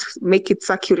for this Make It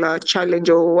Circular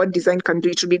challenge or what design can do.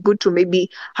 It would be good to maybe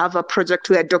have a project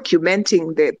where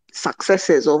documenting the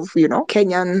successes of, you know,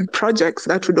 Kenyan projects.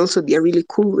 That would also be a really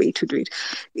cool way to do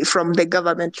it from the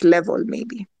government level,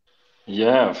 maybe.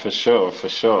 Yeah, for sure, for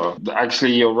sure.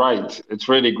 Actually, you're right. It's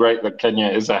really great that Kenya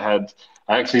is ahead.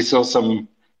 I actually saw some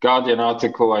Guardian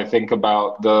article, I think,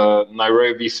 about the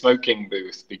Nairobi smoking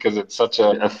booth because it's such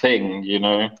a thing, you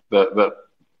know,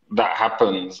 that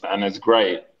happens and it's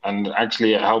great. And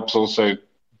actually, it helps also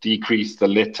decrease the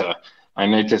litter. I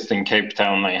noticed in Cape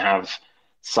Town they have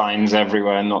signs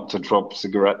everywhere not to drop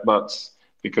cigarette butts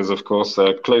because, of course,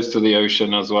 they're close to the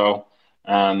ocean as well.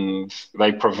 And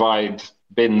they provide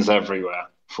bins everywhere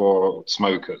for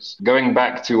smokers. Going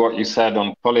back to what you said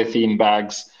on polythene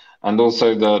bags and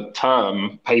also the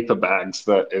term paper bags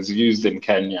that is used in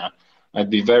Kenya, I'd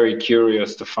be very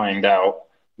curious to find out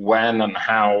when and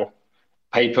how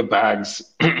paper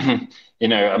bags, you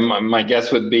know, my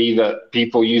guess would be that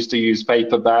people used to use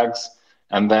paper bags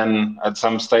and then at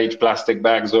some stage plastic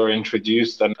bags were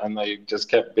introduced and they just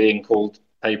kept being called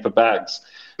paper bags.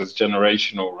 It's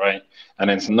generational, right? And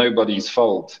it's nobody's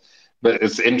fault. But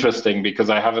it's interesting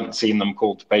because I haven't seen them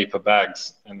called paper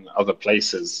bags in other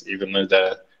places, even though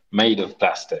they're made of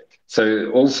plastic. So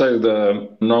also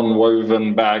the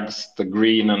non-woven bags, the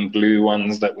green and blue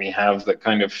ones that we have that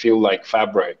kind of feel like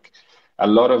fabric, a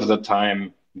lot of the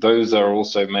time, those are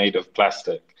also made of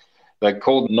plastic. They're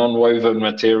called non-woven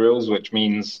materials, which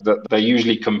means that they're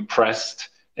usually compressed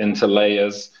into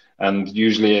layers, and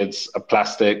usually it's a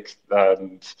plastic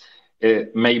and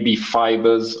it may be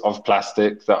fibers of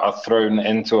plastic that are thrown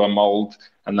into a mold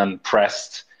and then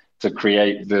pressed to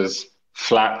create this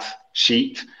flat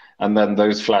sheet. And then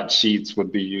those flat sheets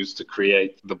would be used to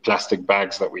create the plastic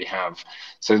bags that we have.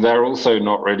 So they're also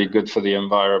not really good for the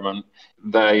environment.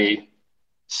 They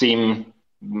seem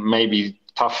maybe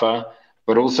tougher,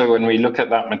 but also when we look at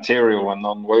that material and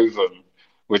non-woven,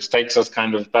 which takes us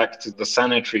kind of back to the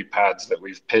sanitary pads that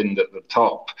we've pinned at the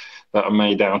top that are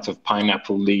made out of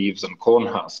pineapple leaves and corn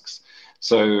husks.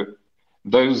 So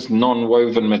those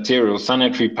non-woven materials,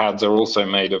 sanitary pads are also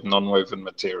made of non-woven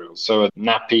materials. So are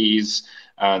nappies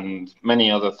and many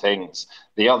other things.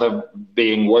 The other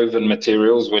being woven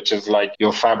materials, which is like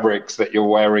your fabrics that you're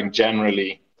wearing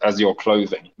generally as your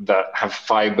clothing that have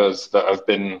fibers that have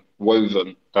been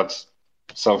woven. That's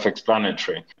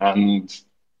self-explanatory. And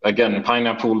again,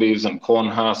 pineapple leaves and corn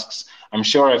husks. I'm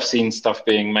sure I've seen stuff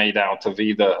being made out of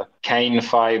either cane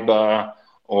fiber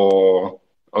or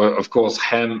of course,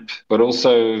 hemp, but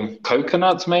also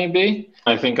coconuts, maybe.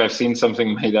 I think I've seen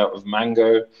something made out of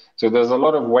mango. So there's a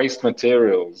lot of waste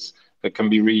materials that can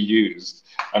be reused.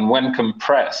 And when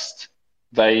compressed,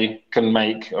 they can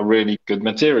make a really good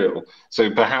material.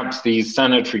 So perhaps these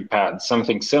sanitary pads,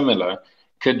 something similar,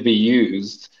 could be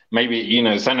used. Maybe, you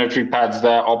know, sanitary pads,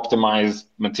 they're optimized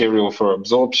material for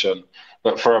absorption,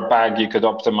 but for a bag, you could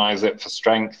optimize it for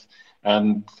strength.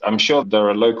 And I'm sure there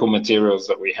are local materials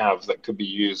that we have that could be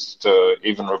used to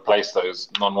even replace those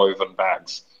non-woven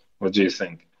bags. What do you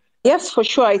think? Yes, for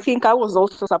sure. I think I was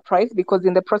also surprised because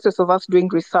in the process of us doing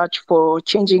research for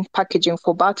changing packaging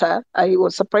for butter, I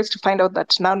was surprised to find out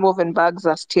that non-woven bags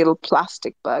are still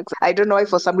plastic bags. I don't know if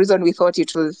for some reason we thought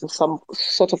it was some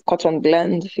sort of cotton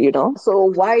blend, you know.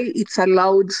 So why it's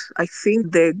allowed, I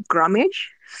think the grammage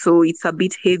So it's a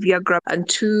bit heavier grab. And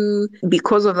two,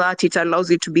 because of that, it allows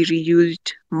it to be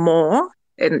reused more.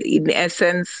 And in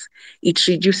essence, it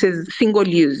reduces single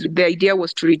use. The idea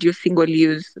was to reduce single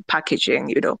use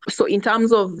packaging. So in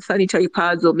terms of sanitary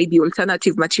pads or maybe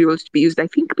alternative materials to be used, I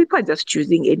think people are just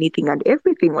choosing anything and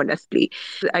everything, honestly.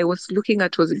 I was looking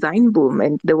at was Design Boom,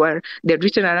 and they'd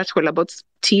written an article about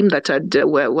team that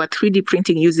were 3D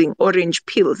printing using orange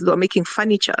peels. They were making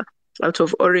furniture out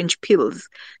of orange peels.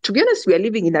 To be honest, we are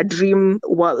living in a dream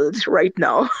world right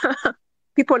now.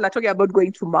 People are talking about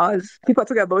going to Mars. People are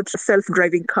talking about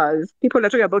self-driving cars. People are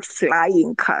talking about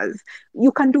flying cars.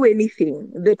 You can do anything.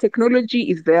 The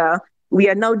technology is there. We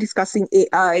are now discussing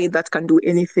AI that can do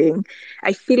anything.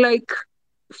 I feel like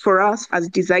for us as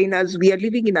designers, we are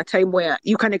living in a time where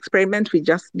you can experiment with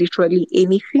just literally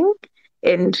anything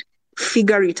and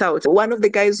figure it out. One of the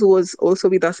guys who was also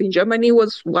with us in Germany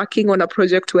was working on a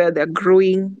project where they're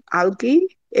growing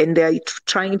algae and they're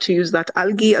trying to use that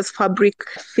algae as fabric,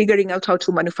 figuring out how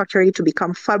to manufacture it to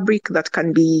become fabric that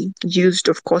can be used,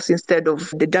 of course, instead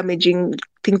of the damaging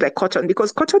things like cotton,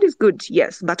 because cotton is good,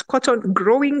 yes, but cotton,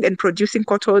 growing and producing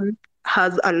cotton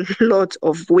has a lot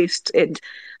of waste and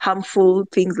harmful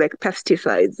things like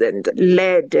pesticides and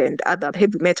lead and other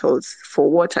heavy metals for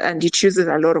water, and it uses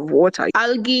a lot of water.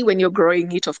 Algae, when you're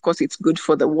growing it, of course, it's good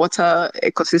for the water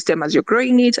ecosystem as you're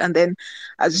growing it, and then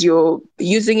as you're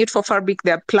using it for fabric,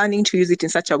 they're planning to use it in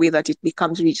such a way that it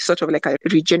becomes sort of like a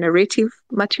regenerative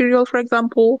material, for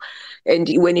example. And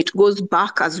when it goes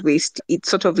back as waste, it's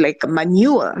sort of like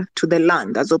manure to the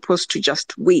land as opposed to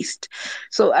just waste.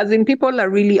 So as in, people are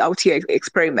really out here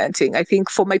experimenting. I think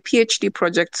for my PhD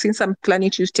project, since I'm planning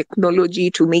to use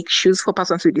technology to make shoes for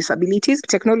persons with disabilities,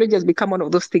 technology has become one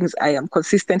of those things I am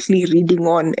consistently reading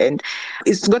on. And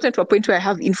it's gotten to a point where I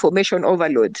have information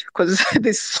overload because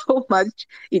there's so much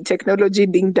in technology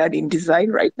being done in design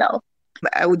right now.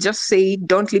 I would just say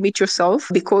don't limit yourself,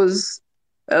 because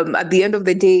at the end of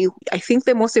the day, I think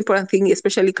the most important thing,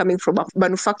 especially coming from a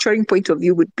manufacturing point of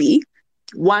view, would be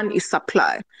one is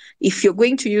supply. If you're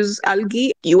going to use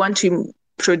algae, you want to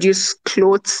produce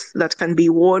clothes that can be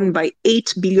worn by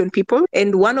 8 billion people.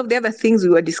 And one of the other things we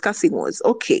were discussing was,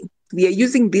 okay, we are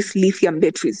using these lithium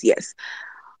batteries, yes.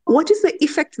 What is the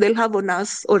effect they'll have on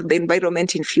us or the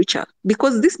environment in future?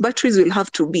 Because these batteries will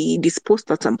have to be disposed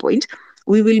at some point.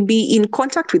 We will be in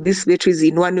contact with these batteries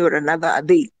in one way or another. Are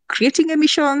they creating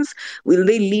emissions? Will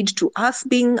they lead to us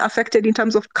being affected in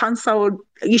terms of cancer or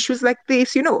issues like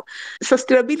this?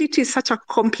 Sustainability is such a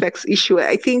complex issue.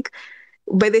 I think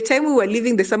by the time we were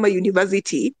leaving the summer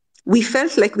university, we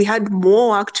felt like we had more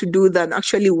work to do than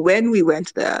actually when we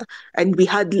went there, and we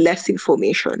had less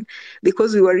information,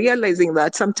 because we were realizing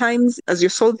that sometimes as you're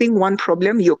solving one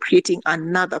problem, you're creating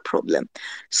another problem.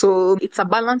 So it's a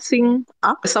balancing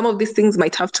up. Some of these things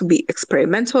might have to be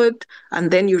experimented, and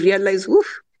then you realize,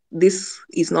 oof, this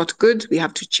is not good. We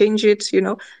have to change it.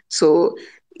 So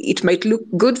it might look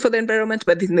good for the environment,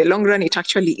 but in the long run, it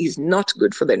actually is not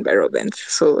good for the environment.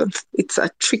 So it's a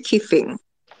tricky thing.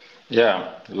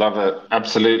 Yeah, love it.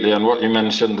 Absolutely. And what you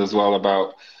mentioned as well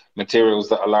about materials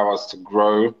that allow us to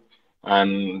grow.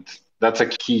 And that's a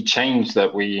key change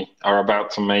that we are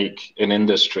about to make in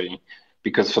industry,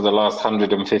 because for the last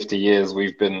 150 years,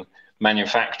 we've been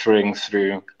manufacturing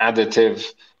through additive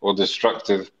or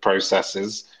destructive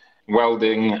processes,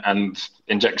 welding and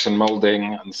injection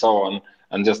molding and so on,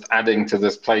 and just adding to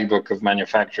this playbook of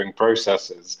manufacturing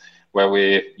processes where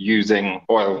we're using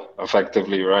oil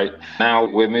effectively, right? Now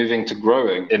we're moving to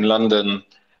growing. In London,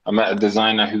 I met a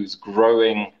designer who's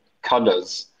growing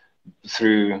colors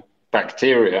through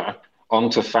bacteria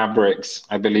onto fabrics.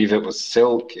 I believe it was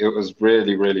silk. It was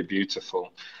really, really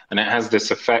beautiful. And it has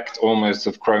this effect almost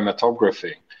of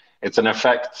chromatography. It's an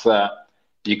effect that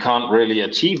you can't really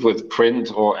achieve with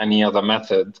print or any other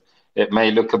method. It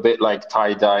may look a bit like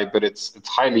tie-dye, but it's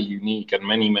highly unique and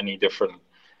many, many different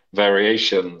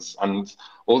variations, and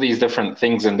all these different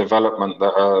things in development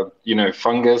that are,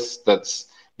 fungus that's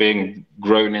being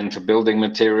grown into building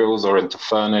materials or into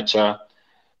furniture.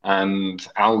 And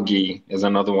algae is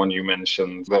another one you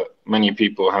mentioned that many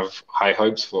people have high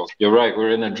hopes for. You're right,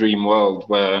 we're in a dream world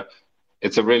where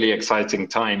it's a really exciting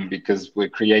time because we're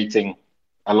creating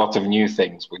a lot of new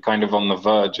things. We're kind of on the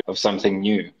verge of something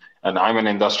new. And I'm an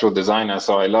industrial designer,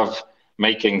 so I love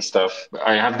making stuff.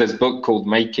 I have this book called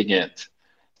Making It.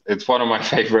 It's one of my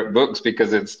favorite books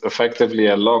because it's effectively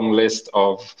a long list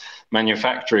of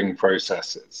manufacturing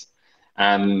processes.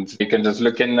 And you can just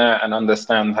look in there and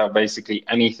understand how basically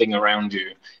anything around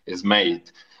you is made.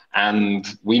 And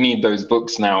we need those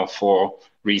books now for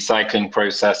recycling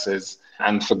processes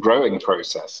and for growing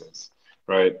processes,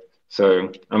 right?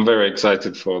 So I'm very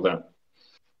excited for that.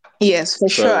 Yes, for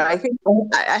sure. So I think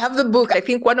I have the book. I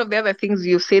think one of the other things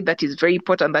you say that is very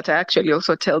important that I actually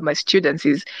also tell my students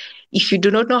is if you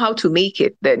do not know how to make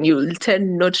it, then you'll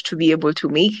tend not to be able to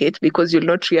make it because you'll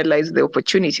not realize the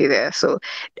opportunity there. So,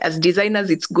 as designers,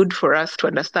 it's good for us to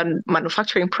understand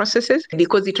manufacturing processes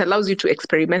because it allows you to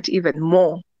experiment even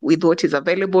more with what is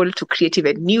available to create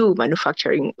even new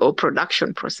manufacturing or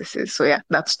production processes. So, yeah,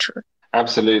 that's true.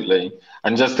 absolutely.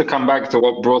 And just to come back to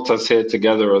what brought us here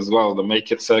together as well, the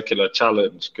Make It Circular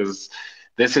Challenge, because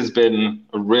this has been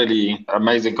a really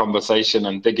amazing conversation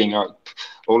and digging up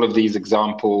all of these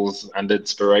examples and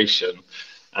inspiration.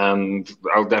 And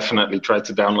I'll definitely try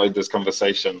to download this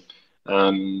conversation.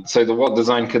 So the What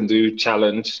Design Can Do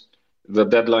challenge, the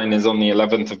deadline is on the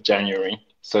 11th of January.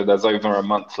 So there's over a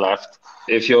month left.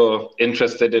 If you're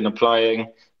interested in applying,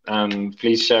 and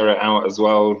please share it out as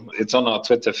well. It's on our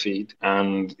Twitter feed,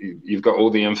 and you've got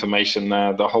all the information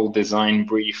there, the whole design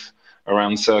brief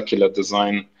around circular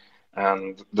design.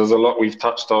 And there's a lot we've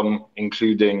touched on,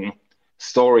 including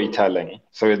storytelling.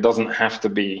 So it doesn't have to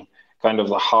be kind of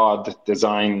the hard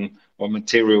design or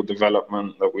material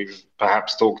development that we've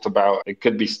perhaps talked about. It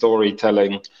could be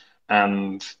storytelling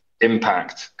and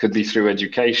impact, could be through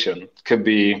education, could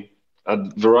be a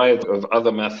variety of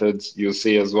other methods you'll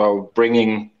see as well,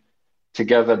 bringing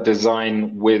together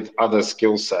design with other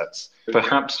skill sets.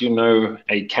 Perhaps you know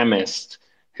a chemist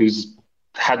who's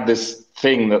had this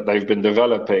thing that they've been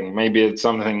developing. Maybe it's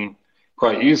something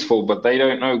quite useful, but they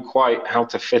don't know quite how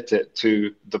to fit it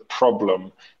to the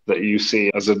problem that you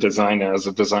see as a designer, as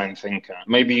a design thinker.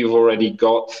 Maybe you've already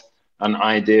got an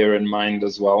idea in mind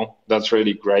as well. That's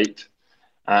really great.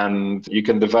 And you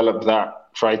can develop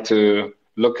that, try to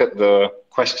look at the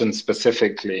question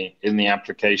specifically in the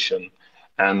application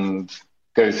and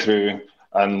go through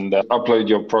and upload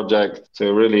your project.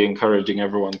 So really encouraging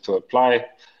everyone to apply.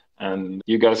 And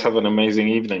you guys have an amazing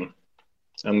evening.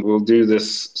 And we'll do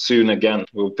this soon again.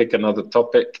 We'll pick another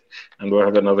topic and we'll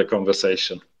have another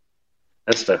conversation.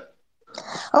 Esther.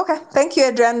 Okay. Thank you,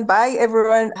 Adrian. Bye,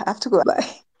 everyone. I have to go. Bye.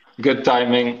 Good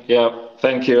timing. Yeah.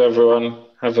 Thank you, everyone.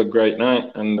 Have a great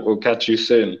night and we'll catch you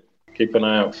soon. Keep an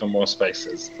eye out for more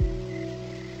spaces.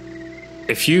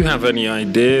 If you have any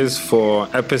ideas for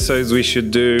episodes we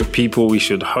should do, people we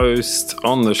should host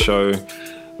on the show,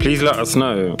 please let us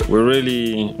know. We're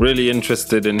really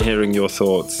interested in hearing your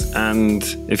thoughts. And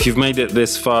if you've made it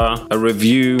this far, a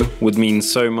review would mean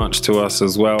so much to us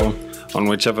as well on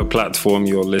whichever platform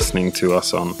you're listening to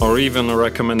us on. Or even a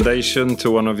recommendation to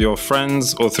one of your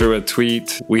friends or through a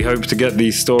tweet. We hope to get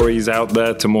these stories out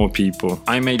there to more people.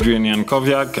 I'm Adrian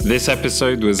Jankowiak. This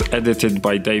episode was edited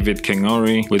by David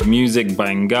Kingori with music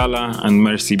by Ngala and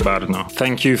Mercy Barno.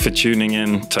 Thank you for tuning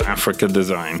in to Africa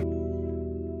Design.